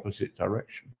in the opposite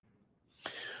direction.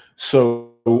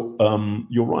 So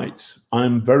you're right.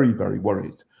 I'm very, very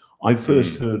worried. I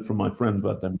first heard from my friend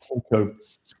Vladimir Polko,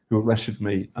 who arrested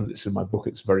me, and it's in my book,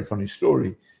 it's a very funny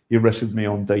story. He arrested me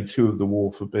on day 2 of the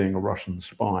war for being a Russian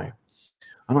spy.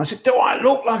 And I said, do I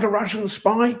look like a Russian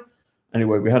spy?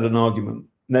 Anyway, we had an argument.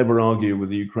 Never argue with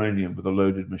a Ukrainian with a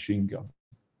loaded machine gun.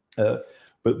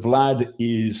 But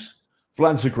Vlad's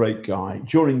a great guy.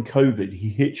 During COVID,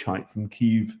 he hitchhiked from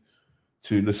Kyiv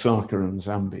to Lusaka and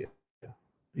Zambia.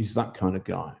 He's that kind of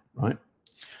guy, right?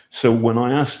 So when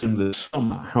I asked him this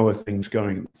summer, how are things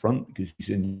going at the front, because he's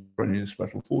in Ukrainian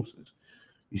Special Forces,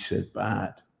 he said,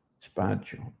 bad. It's bad,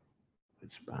 John.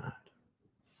 It's bad.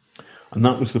 And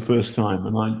that was the first time.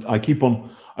 And I keep on,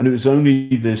 and it was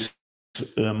only this,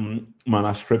 my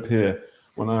last trip here,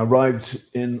 when I arrived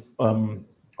in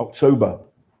October,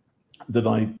 that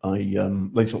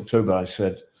late October, I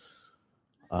said,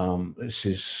 this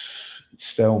is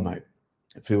stalemate.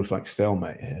 It feels like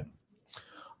stalemate here.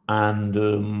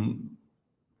 And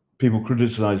people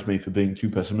criticized me for being too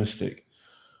pessimistic.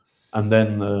 And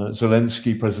then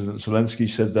President Zelensky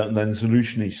said that, and then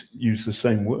Zelensky used the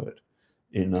same word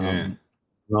in an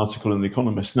article in The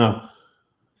Economist. Now,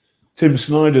 Tim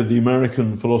Snyder, the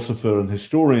American philosopher and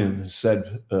historian, has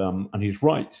said, and he's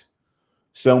right,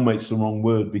 stalemate's the wrong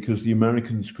word, because the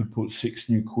Americans could put 6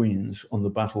 new queens on the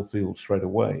battlefield straight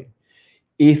away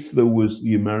if there was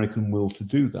the American will to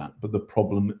do that. But the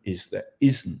problem is there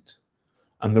isn't.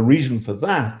 And the reason for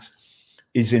that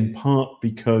is in part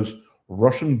because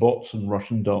Russian bots and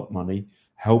Russian dark money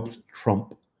helped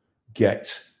Trump get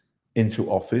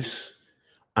into office,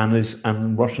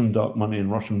 and Russian dark money and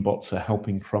Russian bots are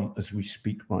helping Trump as we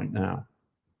speak right now.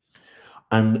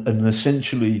 And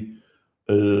essentially,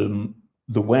 the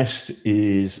West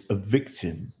is a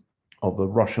victim of a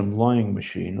Russian lying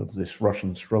machine, of this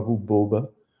Russian struggle, Boba,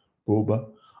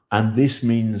 and this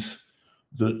means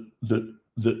that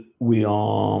we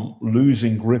are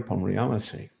losing grip on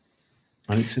reality,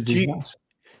 and it's a disaster.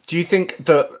 Do you think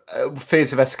that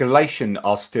fears of escalation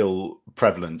are still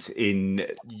prevalent in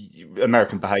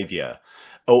American behavior?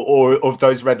 Or of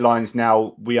those red lines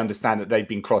now, we understand that they've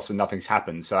been crossed and nothing's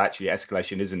happened, so actually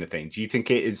escalation isn't a thing? Do you think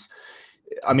it is?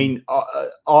 I mean,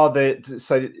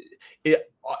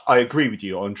 I agree with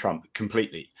you on Trump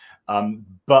completely,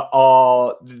 but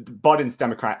are Biden's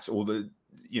Democrats, or the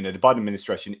Biden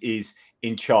administration is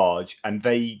in charge, and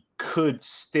they could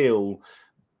still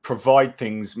provide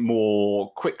things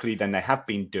more quickly than they have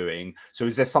been doing. So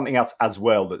is there something else as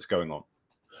well that's going on?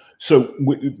 So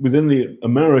within the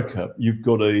America, you've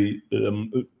got a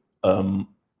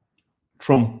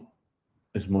Trump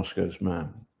is Moscow's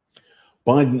man.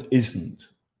 Biden isn't,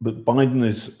 but Biden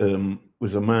is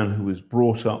was a man who was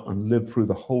brought up and lived through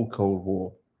the whole Cold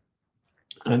War,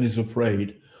 and is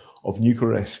afraid of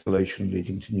nuclear escalation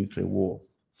leading to nuclear war.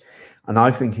 And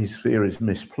I think his fear is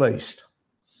misplaced.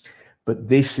 But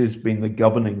this has been the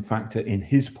governing factor in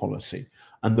his policy.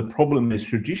 And the problem is,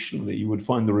 traditionally, you would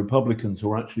find the Republicans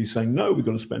who are actually saying, no, we've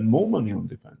got to spend more money on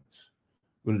defense.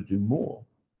 We've got to do more.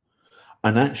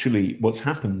 And actually, what's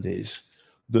happened is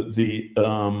that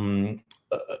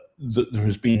that there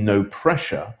has been no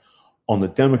pressure on the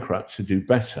Democrats to do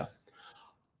better.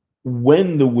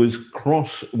 When there was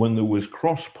cross-party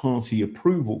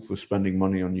approval for spending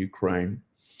money on Ukraine,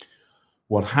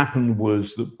 what happened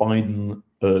was that Biden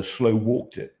slow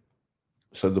walked it.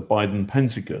 So the Biden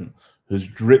Pentagon has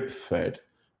drip-fed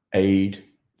aid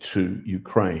to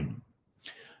Ukraine.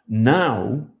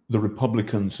 Now the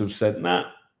Republicans have said, nah,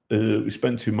 we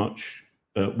spent too much.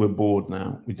 We're bored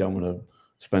now. We don't want to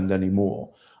spend any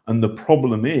more. And the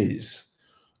problem is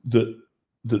that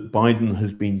Biden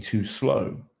has been too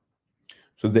slow.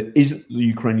 So the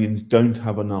Ukrainians don't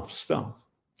have enough stuff.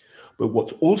 But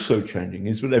what's also changing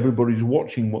is that everybody's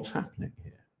watching what's happening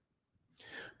here.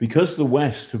 Because the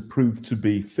West have proved to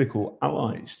be fickle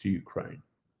allies to Ukraine,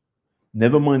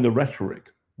 never mind the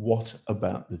rhetoric, what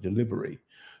about the delivery?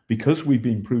 Because we've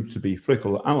been proved to be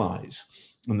fickle allies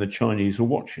and the Chinese are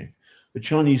watching, the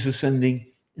Chinese are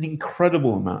sending an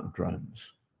incredible amount of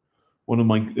drones. One of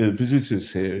my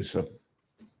visitors here is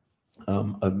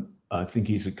I think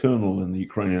he's a colonel in the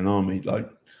Ukrainian army. Like,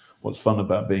 what's fun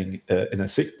about being in a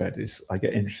sickbed is I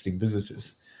get interesting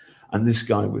visitors. And this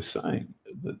guy was saying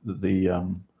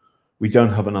that we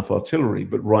don't have enough artillery,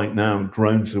 but right now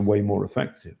drones are way more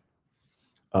effective.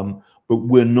 But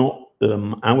we're not,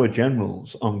 our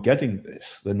generals aren't getting this.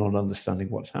 They're not understanding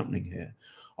what's happening here.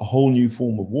 A whole new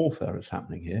form of warfare is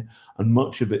happening here, and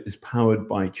much of it is powered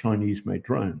by Chinese-made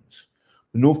drones.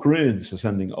 The North Koreans are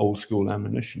sending old school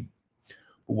ammunition.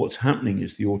 But what's happening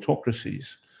is the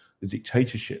autocracies, the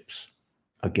dictatorships,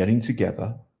 are getting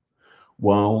together,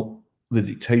 while the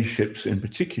dictatorships, in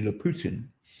particular Putin,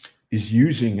 is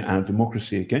using our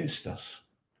democracy against us.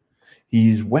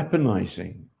 He is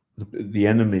weaponizing the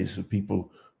enemies of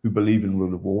people who believe in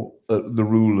the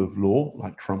rule of law,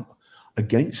 like Trump,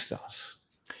 against us.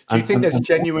 Do you think there's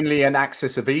genuinely an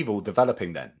axis of evil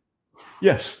developing then?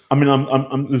 Yes. I mean,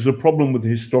 there's a problem with the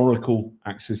historical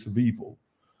axis of evil.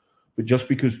 But just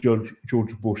because George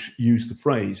Bush used the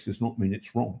phrase does not mean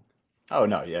it's wrong. Oh,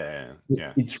 no, yeah.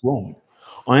 It's wrong.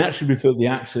 I actually prefer the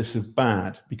axis of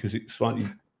bad because it slightly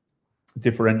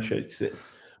differentiates it.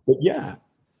 But yeah,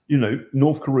 you know,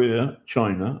 North Korea,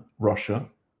 China, Russia,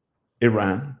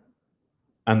 Iran,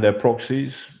 and their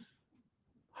proxies,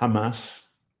 Hamas,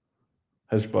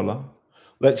 Hezbollah.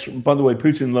 By the way,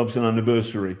 Putin loves an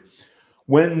anniversary.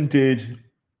 When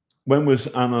was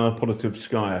Anna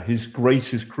Politkovskaya, his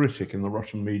greatest critic in the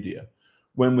Russian media,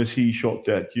 when was he shot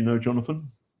dead? Do you know,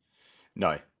 Jonathan?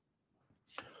 No.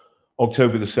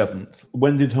 October the 7th.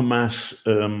 When did Hamas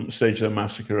stage their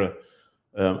massacre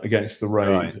against the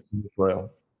raid in Israel?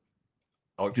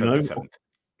 October the 7th.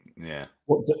 Yeah.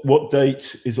 What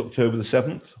date is October the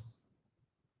 7th?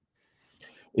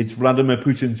 It's Vladimir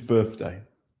Putin's birthday.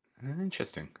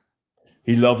 Interesting.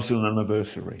 He loves an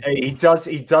anniversary. He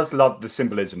does love the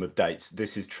symbolism of dates.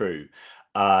 This is true.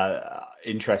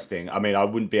 Interesting. I mean, I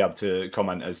wouldn't be able to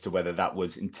comment as to whether that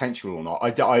was intentional or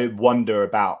not. I wonder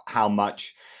about how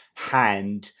much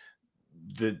hand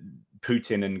the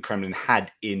Putin and Kremlin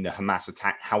had in the Hamas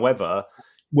attack. However,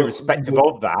 irrespective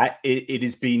of that, it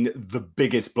has been the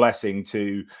biggest blessing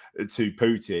to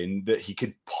Putin that he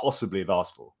could possibly have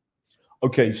asked for.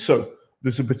 Okay, so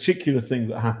there's a particular thing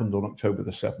that happened on October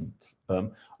the 7th.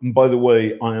 And by the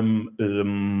way, I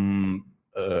am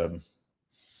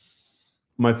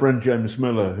my friend James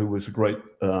Miller, who was a great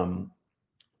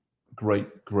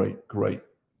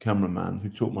cameraman who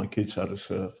taught my kids how to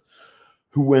surf,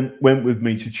 who went with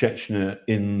me to Chechnya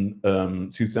in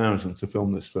 2000 to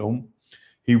film this film.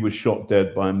 He was shot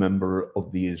dead by a member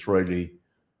of the Israeli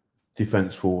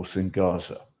Defense Force in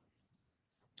Gaza.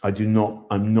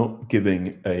 I'm not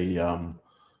giving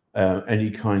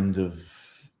any kind of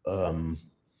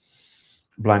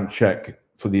blank check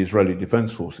for the Israeli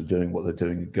Defense Force for doing what they're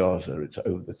doing in Gaza. It's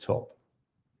over the top.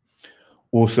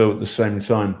 Also, at the same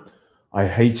time, I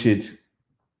hated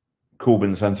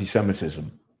Corbyn's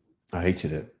anti-Semitism. I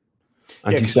hated it.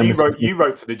 Yeah, because you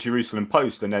wrote for the Jerusalem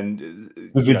Post, and then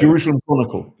the Jerusalem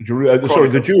Chronicle. Sorry,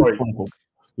 the Jewish Chronicle.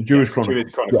 The Jewish Chronicle.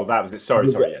 Jewish Chronicle. Yeah. That was it. Sorry.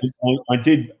 Yeah.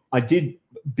 I did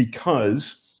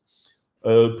because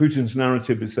Putin's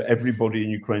narrative is that everybody in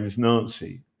Ukraine is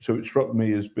Nazi. So it struck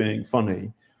me as being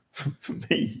funny for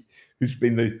me, who's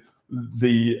been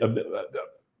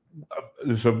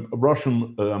there's a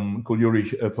Russian called Yuri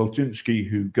Feltinsky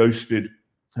who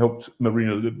helped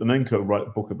Marina Litvinenko write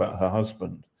a book about her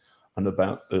husband and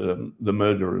about the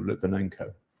murder of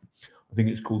Litvinenko. I think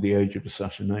it's called The Age of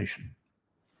Assassination.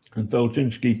 And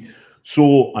Feltinsky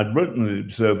I'd written in the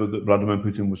Observer that Vladimir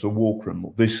Putin was a war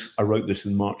criminal. I wrote this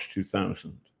in March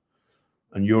 2000.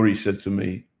 And Yuri said to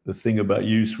me, the thing about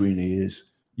you, Sweeney, is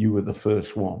you were the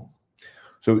first one.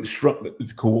 So it struck me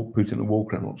to call Putin a war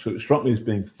criminal. So it struck me as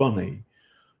being funny,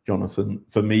 Jonathan,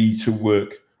 for me to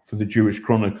work for the Jewish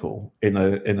Chronicle in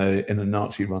a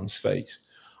Nazi-run state.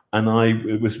 And I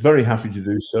was very happy to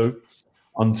do so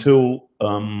until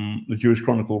the Jewish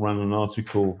Chronicle ran an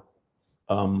article.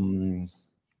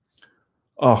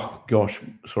 Oh gosh,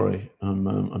 sorry,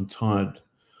 I'm tired.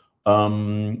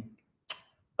 And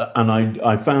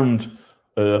I found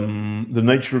the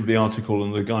nature of the article,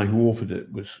 and the guy who authored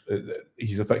it was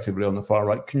he's effectively on the far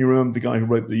right. Can you remember the guy who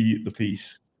wrote the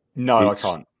piece? No, I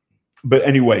can't. But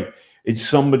anyway, it's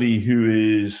somebody who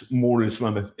is more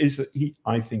Islamophobe.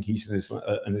 I think he's an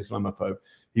Islamophobe.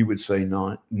 He would say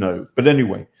no. But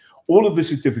anyway, all of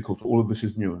this is difficult. All of this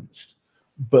is nuanced.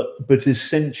 But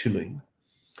essentially,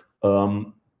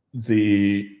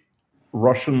 the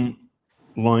Russian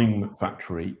lying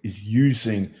factory is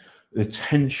using the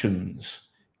tensions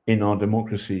in our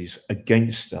democracies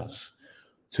against us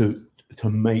to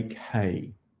make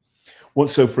hay.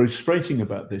 What's so frustrating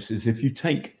about this is if you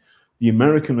take the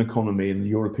American economy and the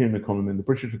European economy and the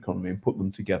British economy and put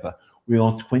them together, we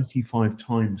are 25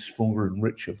 times stronger and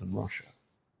richer than Russia.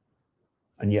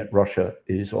 And yet Russia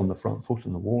is on the front foot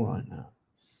in the war right now.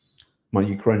 My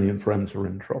Ukrainian friends are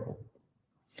in trouble.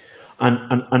 And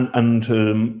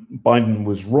Biden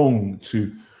was wrong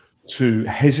to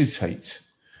hesitate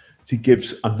to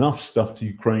give enough stuff to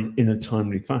Ukraine in a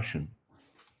timely fashion.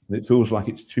 And it feels like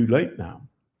it's too late now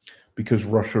because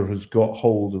Russia has got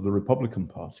hold of the Republican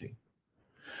Party.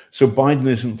 So Biden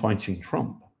isn't fighting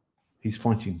Trump, he's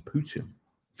fighting Putin.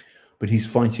 But he's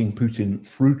fighting Putin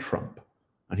through Trump,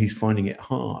 and he's finding it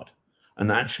hard.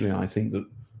 And actually, I think that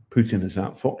Putin has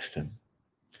outfoxed him.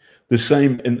 The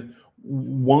same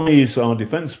why is our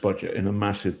defense budget in a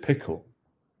massive pickle?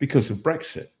 Because of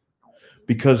Brexit.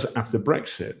 Because after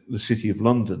Brexit, the City of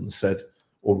London said,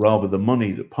 or rather the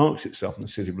money that parks itself in the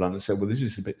City of London said, well, this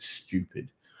is a bit stupid.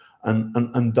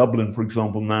 And Dublin, for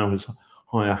example, now has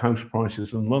higher house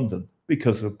prices than London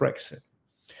because of Brexit.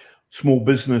 Small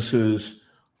businesses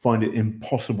find it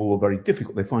impossible or very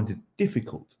difficult. They find it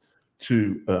difficult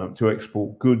to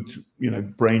export good,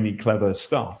 brainy, clever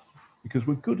stuff because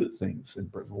we're good at things in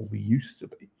Britain, or we used to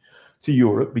be, to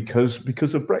Europe because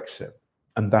of Brexit.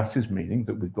 And that is meaning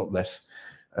that we've got less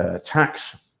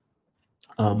tax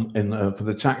for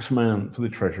the taxman, for the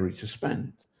Treasury to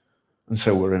spend. And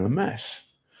so we're in a mess.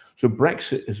 So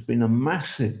Brexit has been a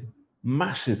massive,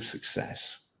 massive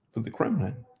success for the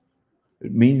Kremlin.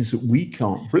 It means that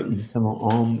Britain cannot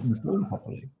arm Ukraine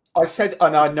properly. I said,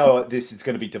 and I know this is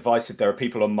going to be divisive. There are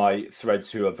people on my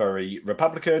threads who are very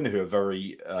Republican, who are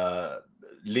very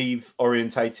Leave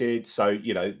orientated. So,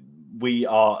 we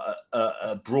are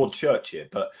a broad church here.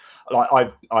 But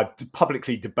like I've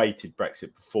publicly debated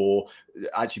Brexit before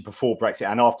Brexit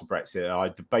and after Brexit. I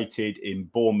debated in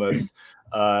Bournemouth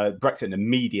Brexit in the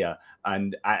media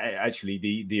and actually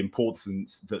the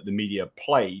importance that the media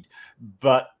played.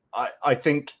 But I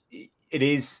think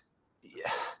it's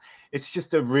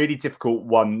just a really difficult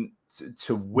one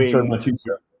to win.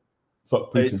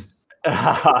 Fuck Putin.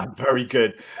 Very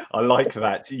good. I like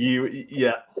that.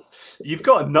 You've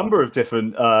got a number of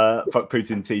different fuck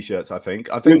Putin t-shirts. I think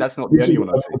that's not the only one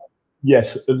I've seen.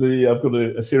 Yes, I've got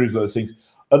a series of those things.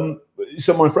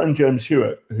 So my friend James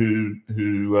Hewitt, who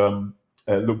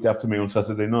looked after me on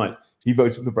Saturday night, he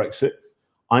voted for Brexit.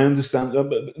 I understand that,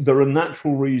 but there are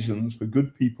natural reasons for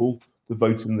good people to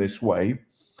vote in this way.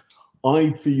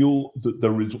 I feel that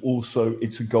there is also,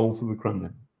 it's a goal for the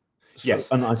Kremlin. Yes.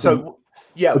 And I think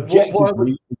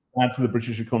objectively it's bad for the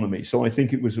British economy. So I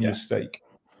think it was a mistake.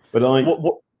 But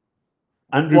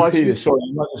Andrew Pierce, sorry,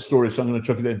 I like the story, so I'm going to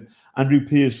chuck it in. Andrew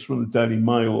Pierce from the Daily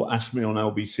Mail asked me on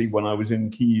LBC when I was in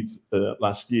Kyiv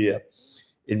last year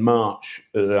in March,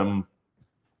 where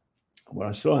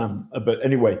I still am. But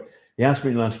anyway, he asked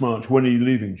me last March, when are you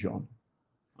leaving, John?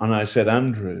 And I said,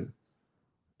 Andrew,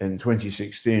 in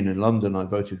 2016 in London, I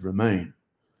voted Remain.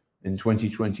 In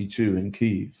 2022 in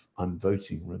Kyiv, I'm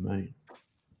voting Remain.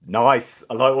 Nice.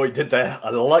 I like what you did there. I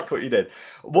like what you did.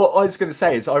 What I was going to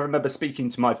say is I remember speaking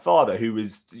to my father, who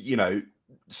was, you know,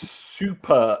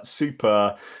 super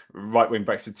right-wing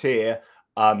Brexiteer.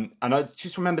 And I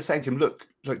just remember saying to him, look,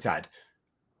 Dad,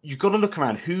 you've got to look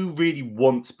around. Who really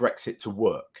wants Brexit to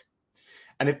work?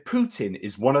 And if Putin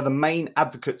is one of the main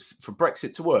advocates for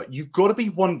Brexit to work, you've got to be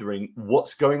wondering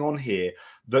what's going on here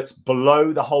that's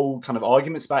below the whole kind of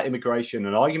arguments about immigration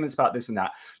and arguments about this and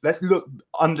that. Let's look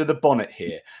under the bonnet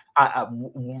here at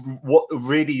what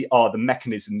really are the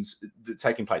mechanisms that are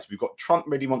taking place. We've got Trump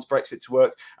really wants Brexit to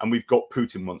work, and we've got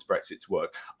Putin wants Brexit to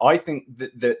work. I think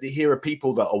that here are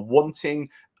people that are wanting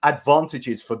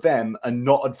advantages for them and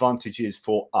not advantages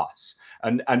for us.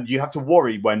 And you have to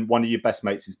worry when one of your best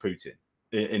mates is Putin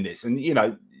in this, and you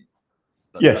know,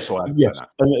 yes, yes.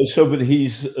 And so, but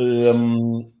he's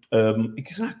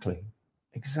exactly.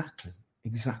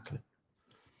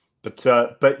 But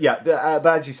yeah, but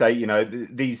as you say, you know,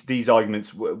 these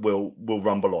arguments will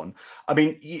rumble on. I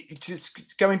mean,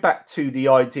 just going back to the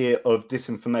idea of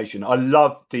disinformation, I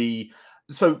love the.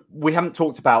 So we haven't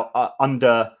talked about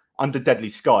under deadly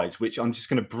skies, which I'm just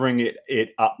going to bring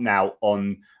it up now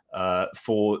on.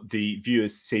 For the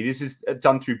viewers to see. This is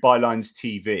done through Bylines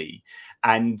TV,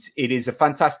 and it is a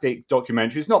fantastic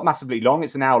documentary. It's not massively long;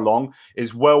 it's an hour long.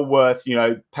 It's well worth, you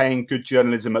know, paying good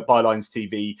journalism at Bylines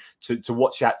TV to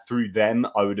watch that through them.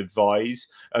 I would advise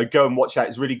go and watch that.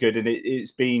 It's really good, and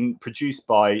it's been produced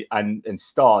by and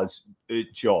stars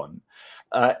John.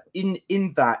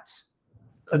 In that.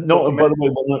 No, by the way,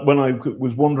 when I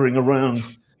was wandering around.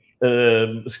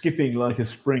 Skipping like a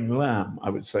spring lamb, I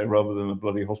would say, rather than a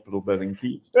bloody hospital bed in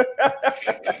Kyiv.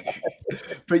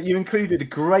 But you included a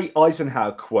great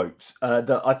Eisenhower quote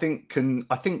that I think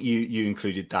you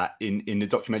included that in the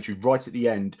documentary right at the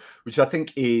end, which I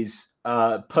think is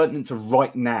pertinent to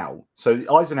right now. So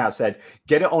Eisenhower said,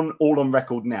 "Get it all on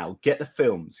record now. Get the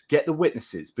films, get the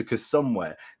witnesses, because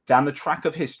somewhere down the track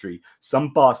of history,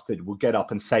 some bastard will get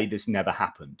up and say this never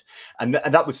happened." And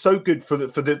that was so good for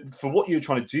what you were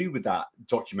trying to do with that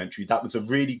documentary. That was a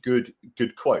really good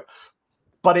quote.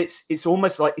 But it's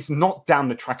almost like it's not down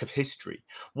the track of history.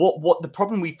 What the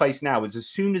problem we face now is as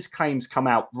soon as claims come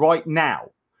out right now,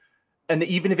 and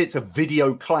even if it's a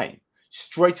video claim,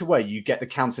 straight away you get the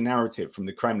counter narrative from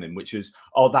the Kremlin, which is,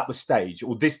 oh, that was staged,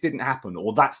 or this didn't happen,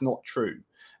 or that's not true.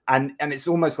 And it's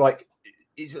almost like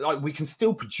we can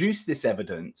still produce this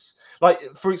evidence.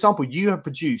 Like, for example, you have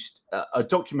produced a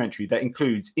documentary that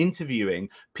includes interviewing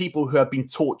people who have been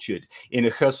tortured in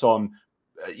a Kherson,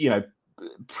 you know,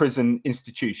 prison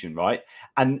institution, right?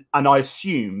 And I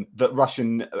assume that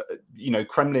Russian, you know,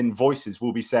 Kremlin voices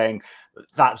will be saying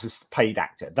that was a paid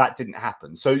actor, that didn't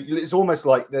happen. So it's almost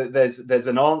like there's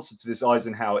an answer to this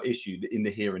Eisenhower issue in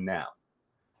the here and now.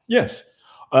 Yes,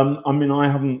 I mean, I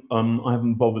haven't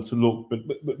bothered to look,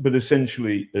 but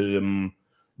essentially, you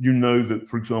know that,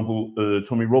 for example,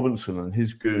 Tommy Robinson and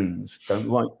his goons don't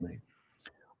like me,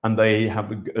 and they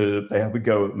have a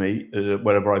go at me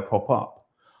wherever I pop up.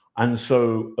 And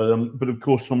so, but of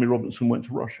course, Tommy Robinson went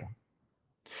to Russia.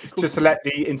 Just to let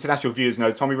the international viewers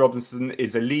know, Tommy Robinson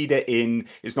is a leader in,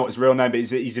 it's not his real name, but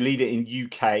he's a leader in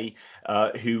UK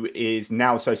who is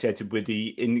now associated with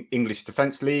the English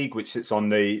Defence League, which sits on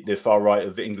the far right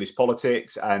of English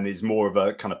politics and is more of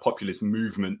a kind of populist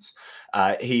movement.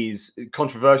 He's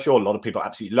controversial. A lot of people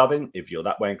absolutely love him if you're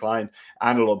that way inclined,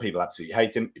 and a lot of people absolutely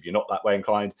hate him if you're not that way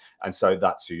inclined. And so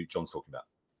that's who John's talking about.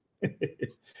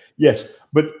 Yes,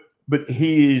 but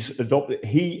he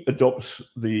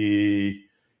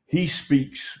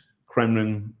speaks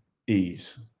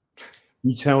Kremlinese.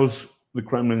 He tells the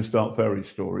Kremlin start fairy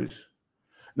stories.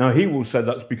 Now he will say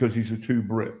that's because he's a true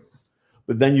Brit.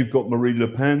 But then you've got Marie Le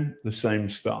Pen, the same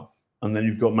stuff, and then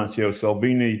you've got Matteo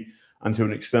Salvini and to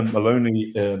an extent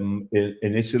Meloni in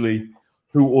Italy,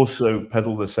 who also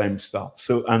peddle the same stuff.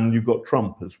 So, and you've got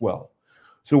Trump as well.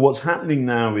 So what's happening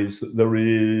now is that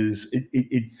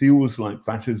it feels like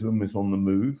fascism is on the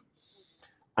move,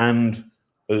 and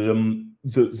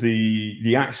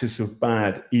the axis of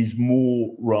bad is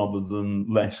more rather than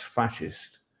less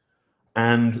fascist,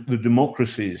 and the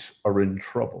democracies are in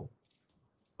trouble.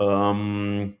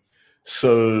 This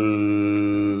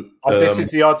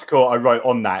is the article I wrote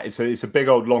on that. It's a big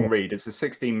old long read. It's a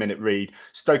 16-minute read,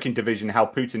 stoking division, how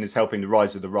Putin is helping the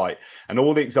rise of the right, and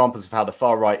all the examples of how the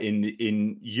far right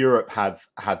in Europe have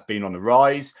been on the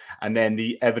rise, and then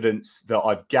the evidence that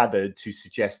I've gathered to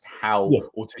suggest how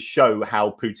or to show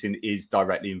how Putin is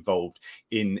directly involved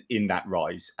in that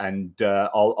rise. And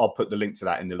I'll put the link to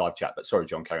that in the live chat. But sorry,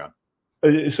 John, carry on.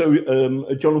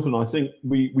 Jonathan, I think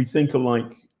we think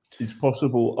alike It's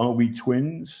possible. Are we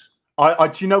twins?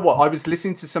 Do you know what? I was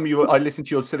listening to some of your. I listened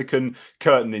to your Silicon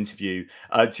Curtain interview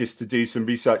just to do some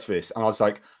research for this, and I was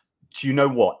like, do you know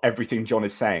what? Everything John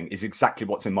is saying is exactly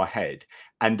what's in my head,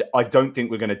 and I don't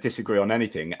think we're going to disagree on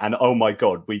anything. And oh my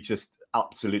god, we just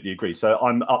absolutely agree. So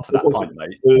I'm up for that pint,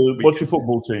 mate. What's your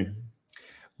football team?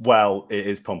 Well, it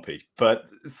is Pompey, but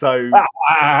so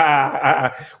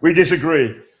we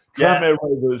disagree. Tranmere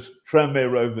Rovers.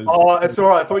 Tranmere Rovers. Oh, it's all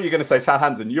right. I thought you were going to say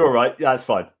Southampton. You're all right. Yeah, that's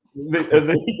fine.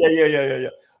 Yeah.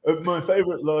 My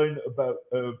favourite line about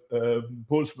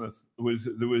Portsmouth was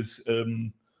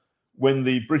when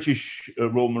the British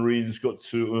Royal Marines got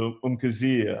to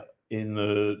Umkazia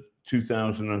in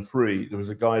 2003. There was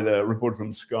a guy there, a reporter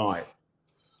from Sky,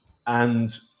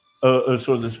 and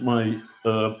so this my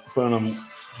phone.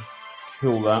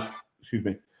 Kill that. Excuse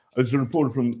me. There's a reporter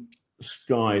from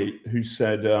Sky who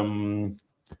said, so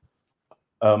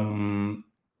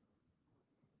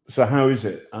how is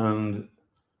it? And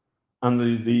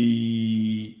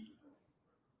the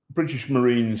British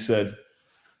Marines said,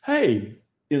 hey,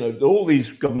 you know, all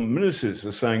these government ministers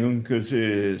are saying Uncas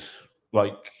is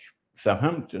like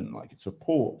Southampton, like it's a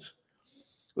port.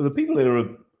 Well, the people here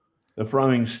are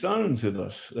throwing stones at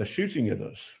us. They're shooting at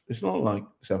us. It's not like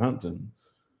Southampton.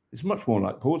 It's much more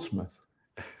like Portsmouth.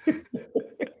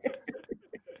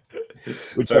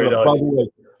 Which Very nice. By the way,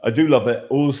 I do love it.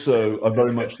 Also, I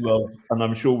very much love, and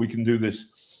I'm sure we can do this,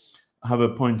 have a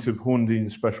pint of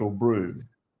Horndean Special Brew.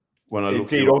 When I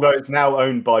Indeed, although it's now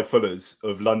owned by Fuller's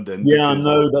of London. Yeah, I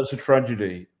know, that's a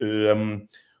tragedy.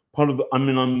 Part of, I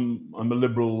mean, I'm a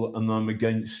liberal and I'm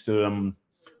against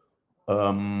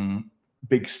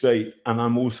big state, and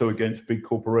I'm also against big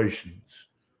corporations.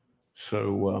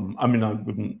 So, I mean, I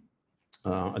wouldn't,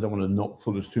 I don't want to knock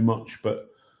Fuller's too much, but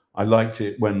I liked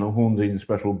it when the Horndean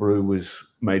Special Brew was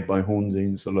made by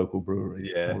Horndean's, the local brewery.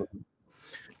 Yeah.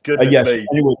 Goodness yes. me.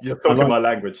 Anyway, you're talking my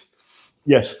language.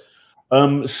 Yes.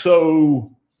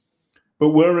 So, but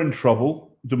we're in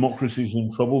trouble. Democracy's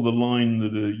in trouble. The line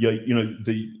that, you know,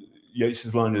 the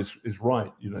Yeats's line is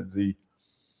right. You know,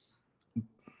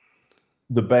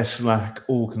 the best lack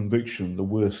all conviction, the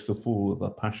worst the fall of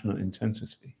a passionate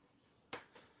intensity.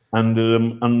 And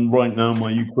right now,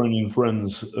 my Ukrainian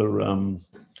friends are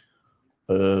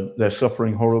they're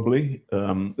suffering horribly.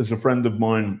 There's a friend of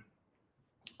mine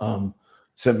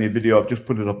sent me a video. I've just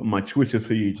put it up on my Twitter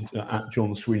feed at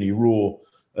John Sweeney Raw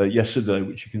yesterday,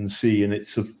 which you can see, and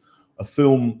it's a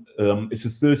film. It's a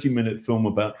 30-minute film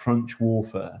about trench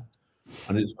warfare,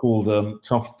 and it's called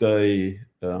Tough Day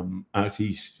Out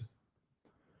East,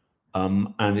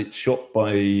 and it's shot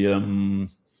by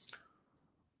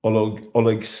Oleg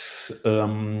or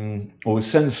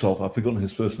Sentsov. I've forgotten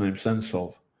his first name.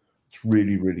 Sentsov. It's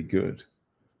really, really good.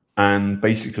 And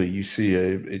basically, you see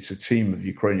it's a team of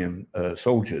Ukrainian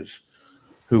soldiers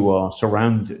who are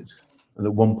surrounded, and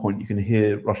at one point you can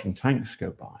hear Russian tanks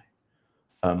go by,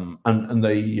 and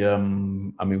they, I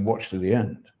mean, watch to the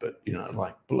end. But you know,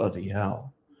 like bloody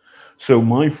hell. So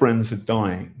my friends are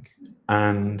dying,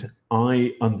 and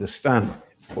I understand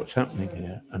what's happening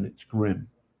here, and it's grim.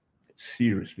 It's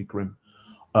seriously grim.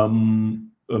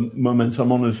 Moment,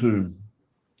 I'm on a Zoom.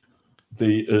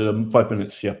 The 5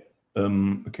 minutes, yeah.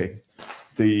 Okay.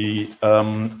 The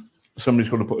somebody's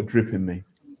got to put a drip in me.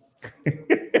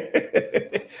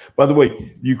 By the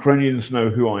way, Ukrainians know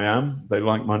who I am. They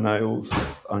like my nails.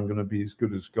 I'm going to be as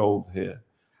good as gold here.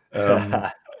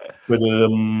 But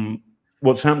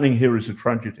what's happening here is a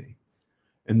tragedy,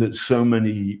 in that so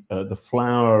many, the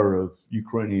flower of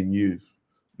Ukrainian youth,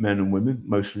 men and women,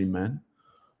 mostly men,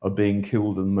 are being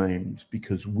killed and maimed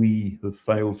because we have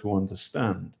failed to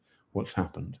understand what's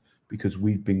happened, because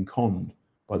we've been conned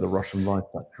by the Russian Life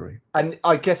Factory. And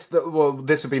I guess that, well,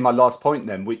 this would be my last point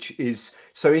then, which is,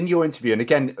 so in your interview, and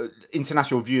again,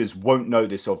 international viewers won't know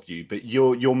this of you, but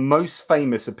your most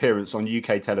famous appearance on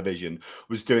UK television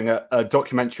was doing a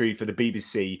documentary for the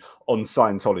BBC on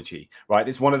Scientology, right?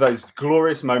 It's one of those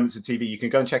glorious moments of TV. You can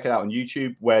go and check it out on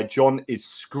YouTube, where John is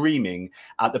screaming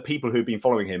at the people who've been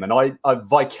following him. And I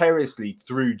vicariously,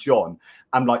 through John,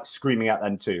 I'm like screaming at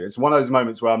them too. It's one of those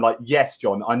moments where I'm like, yes,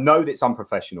 John, I know that's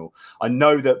unprofessional. I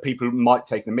know that people might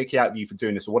take the mickey out of you for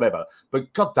doing this or whatever,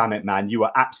 but God damn it, man, you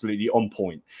are absolutely on point.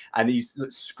 And he's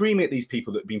screaming at these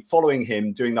people that have been following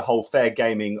him, doing the whole fair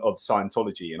gaming of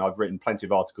Scientology. And I've written plenty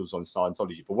of articles on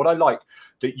Scientology. But what I like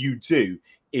that you do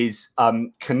is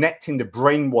connecting the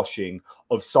brainwashing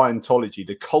of Scientology,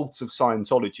 the cults of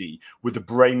Scientology, with the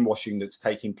brainwashing that's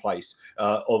taking place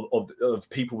of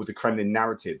people with the Kremlin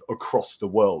narrative across the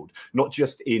world, not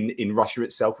just in Russia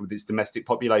itself with its domestic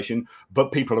population,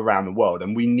 but people around the world.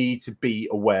 And we need to be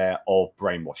aware of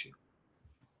brainwashing.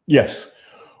 Yes.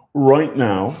 Right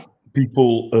now,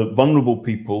 people, vulnerable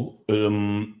people,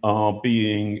 are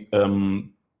being,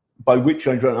 by which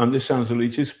I don't, and this sounds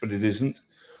elitist, but it isn't,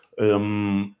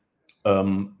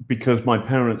 because my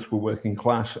parents were working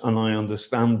class and I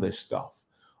understand this stuff.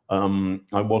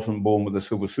 I wasn't born with a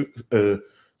silver spoon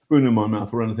in my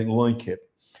mouth or anything like it.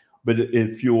 But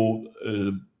if you're,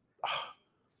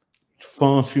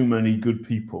 far too many good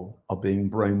people are being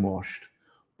brainwashed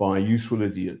by useful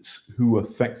idiots who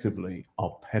effectively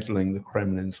are peddling the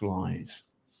Kremlin's lies.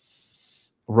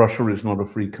 Russia is not a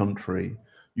free country.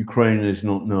 Ukraine is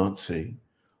not Nazi.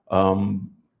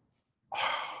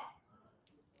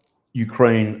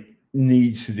 Ukraine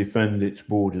needs to defend its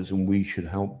borders, and we should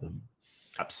help them.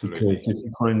 Absolutely. Because if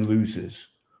Ukraine loses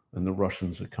and the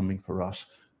Russians are coming for us,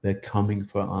 they're coming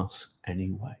for us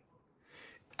anyway.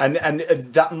 And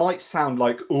that might sound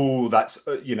like, oh, that's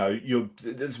you know,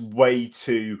 that's way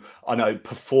too, I know,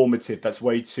 performative. That's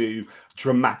way too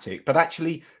dramatic. But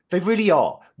actually, they really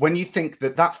are. When you think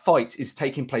that that fight is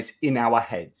taking place in our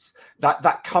heads,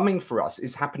 that coming for us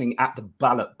is happening at the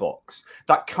ballot box.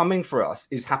 That coming for us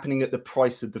is happening at the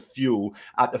price of the fuel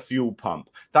at the fuel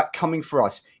pump. That coming for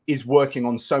us is working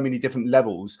on so many different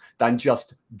levels than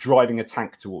just driving a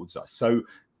tank towards us. So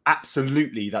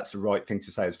absolutely, that's the right thing to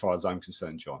say as far as I'm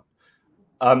concerned,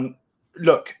 John.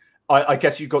 Look, I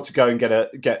guess you've got to go and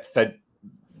get fed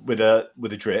with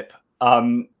a drip.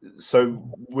 So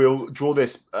we'll draw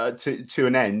this to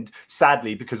an end,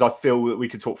 sadly, because I feel that we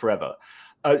could talk forever.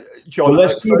 John, well,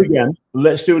 let's do it again.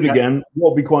 Let's do it again.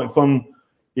 What'll be quite fun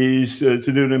is to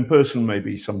do it in person,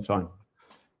 maybe sometime.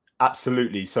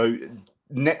 Absolutely. So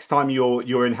next time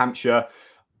you're in Hampshire,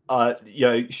 you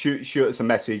know, shoot us a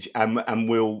message and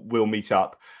we'll meet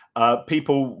up.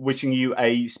 People wishing you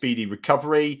a speedy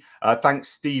recovery. Thanks,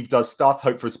 Steve Does Stuff.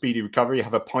 Hope for a speedy recovery.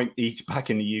 Have a pint each back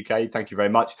in the UK. Thank you very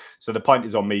much. So the pint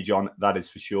is on me, John. That is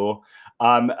for sure.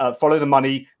 Follow the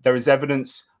money. There is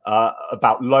evidence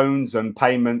about loans and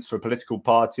payments for political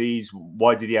parties.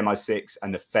 Why did the MI6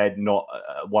 and the Fed not?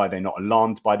 Why are they not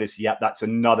alarmed by this? Yeah, that's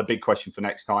another big question for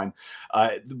next time.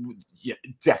 Yeah,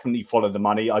 definitely follow the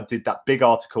money. I did that big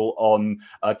article on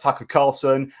Tucker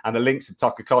Carlson and the links of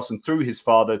Tucker Carlson through his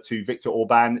father to Viktor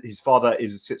Orban. His father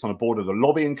sits on a board of the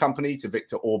lobbying company to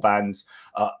Viktor Orban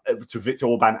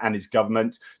and his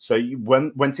government. So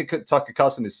when Tucker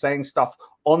Carlson is saying stuff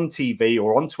on TV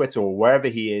or on Twitter or wherever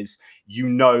he is, you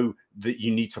know that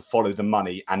you need to follow the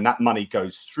money, and that money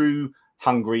goes through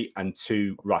Hungary and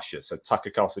to Russia. So Tucker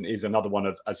Carlson is another one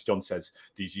of, as John says,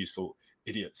 these useful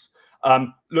idiots.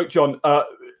 Look, John,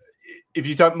 if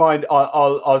you don't mind,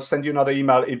 I'll send you another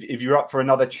email if you're up for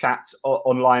another chat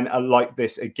online like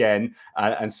this again,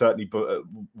 and certainly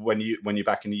when you're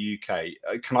back in the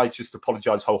UK. Can I just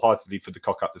apologise wholeheartedly for the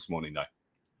cock up this morning, though?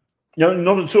 No,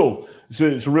 not at all.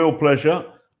 It's a real pleasure,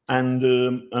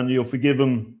 and you're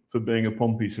forgiven for being a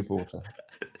Pompey supporter.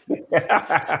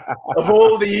 Of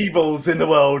all the evils in the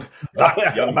world,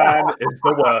 that young man is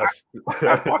the worst.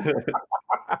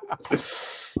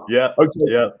 Yeah. Okay.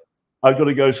 Yeah. I've got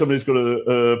to go. Somebody's got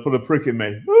to put a prick in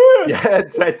me. Yeah.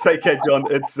 Take care, John.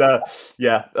 It's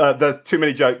there's too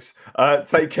many jokes.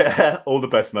 Take care. All the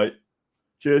best, mate.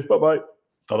 Cheers. Bye-bye.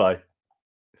 Bye-bye.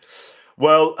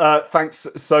 Well, thanks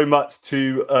so much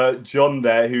to John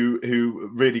there, who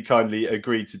really kindly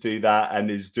agreed to do that and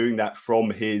is doing that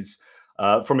from his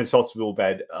hospital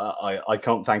bed. I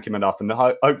can't thank him enough, and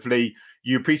hopefully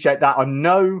you appreciate that. I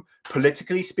know,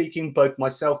 politically speaking, both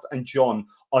myself and John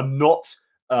are not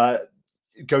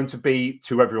going to be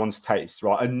to everyone's taste,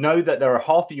 right? I know that there are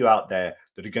half of you out there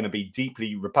that are going to be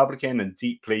deeply Republican and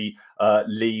deeply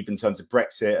leave in terms of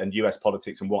Brexit and US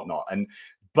politics and whatnot,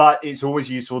 but it's always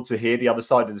useful to hear the other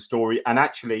side of the story. And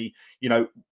actually, you know,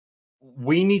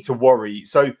 we need to worry.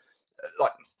 So,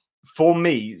 like, for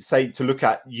me, say, to look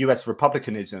at US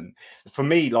republicanism, for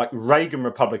me, like, Reagan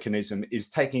republicanism is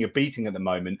taking a beating at the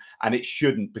moment, and it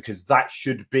shouldn't, because that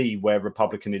should be where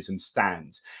republicanism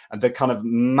stands. And the kind of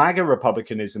MAGA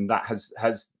republicanism that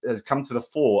has come to the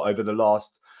fore over the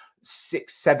last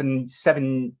 6,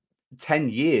 7, 10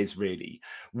 years, really,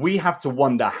 we have to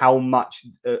wonder how much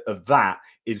of that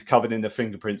is covered in the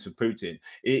fingerprints of Putin.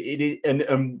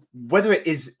 And whether it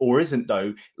is or isn't,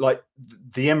 though, like,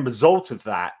 the end result of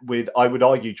that, with, I would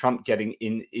argue, Trump getting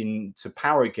into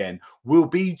power again, will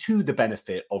be to the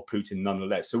benefit of Putin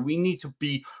nonetheless. So we need to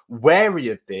be wary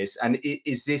of this. And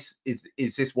is this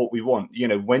what we want? You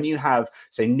know, when you have,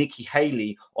 say, Nikki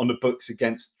Haley on the books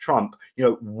against Trump, you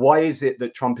know, why is it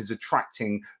that Trump is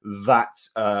attracting that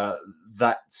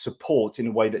support in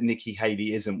a way that Nikki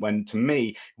Haley isn't? When, to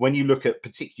me, when you look at,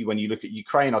 particularly when you look at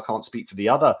Ukraine, I can't speak for the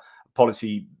other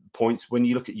policy points. When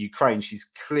you look at Ukraine, she's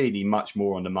clearly much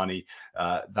more on the money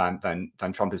than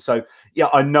Trump is. So yeah,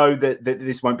 I know that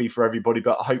this won't be for everybody,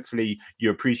 but hopefully you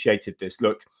appreciated this.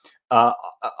 Look, I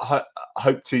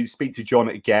hope to speak to John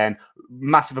again.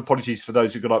 Massive apologies for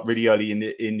those who got up really early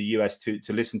in the US to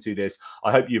listen to this.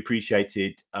 I hope you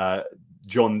appreciated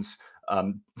John's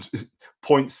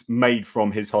points made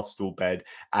from his hospital bed,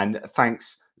 and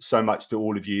thanks so much to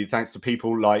all of you. Thanks to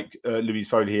people like Louise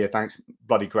Foley here. Thanks,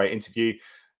 bloody great interview.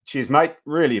 Cheers, mate.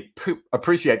 Really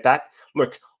appreciate that.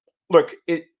 Look,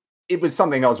 it was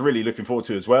something I was really looking forward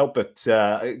to as well, but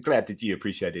glad that you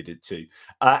appreciated it too.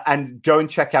 And go and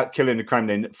check out Killing the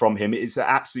Kremlin from him. It is an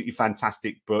absolutely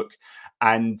fantastic book,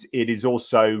 and it is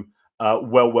also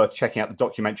well worth checking out the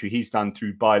documentary he's done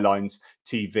through Bylines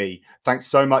TV. Thanks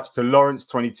so much to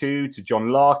Lawrence22, to John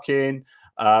Larkin,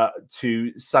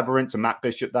 to Sabarint, to Matt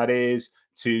Bishop, that is,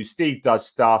 to Steve Does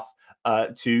Stuff,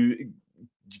 to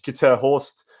Guitar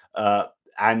Horst,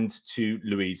 and to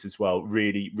Louise as well.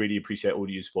 Really, really appreciate all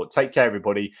your support. Take care,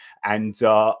 everybody, and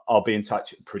I'll be in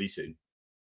touch pretty soon.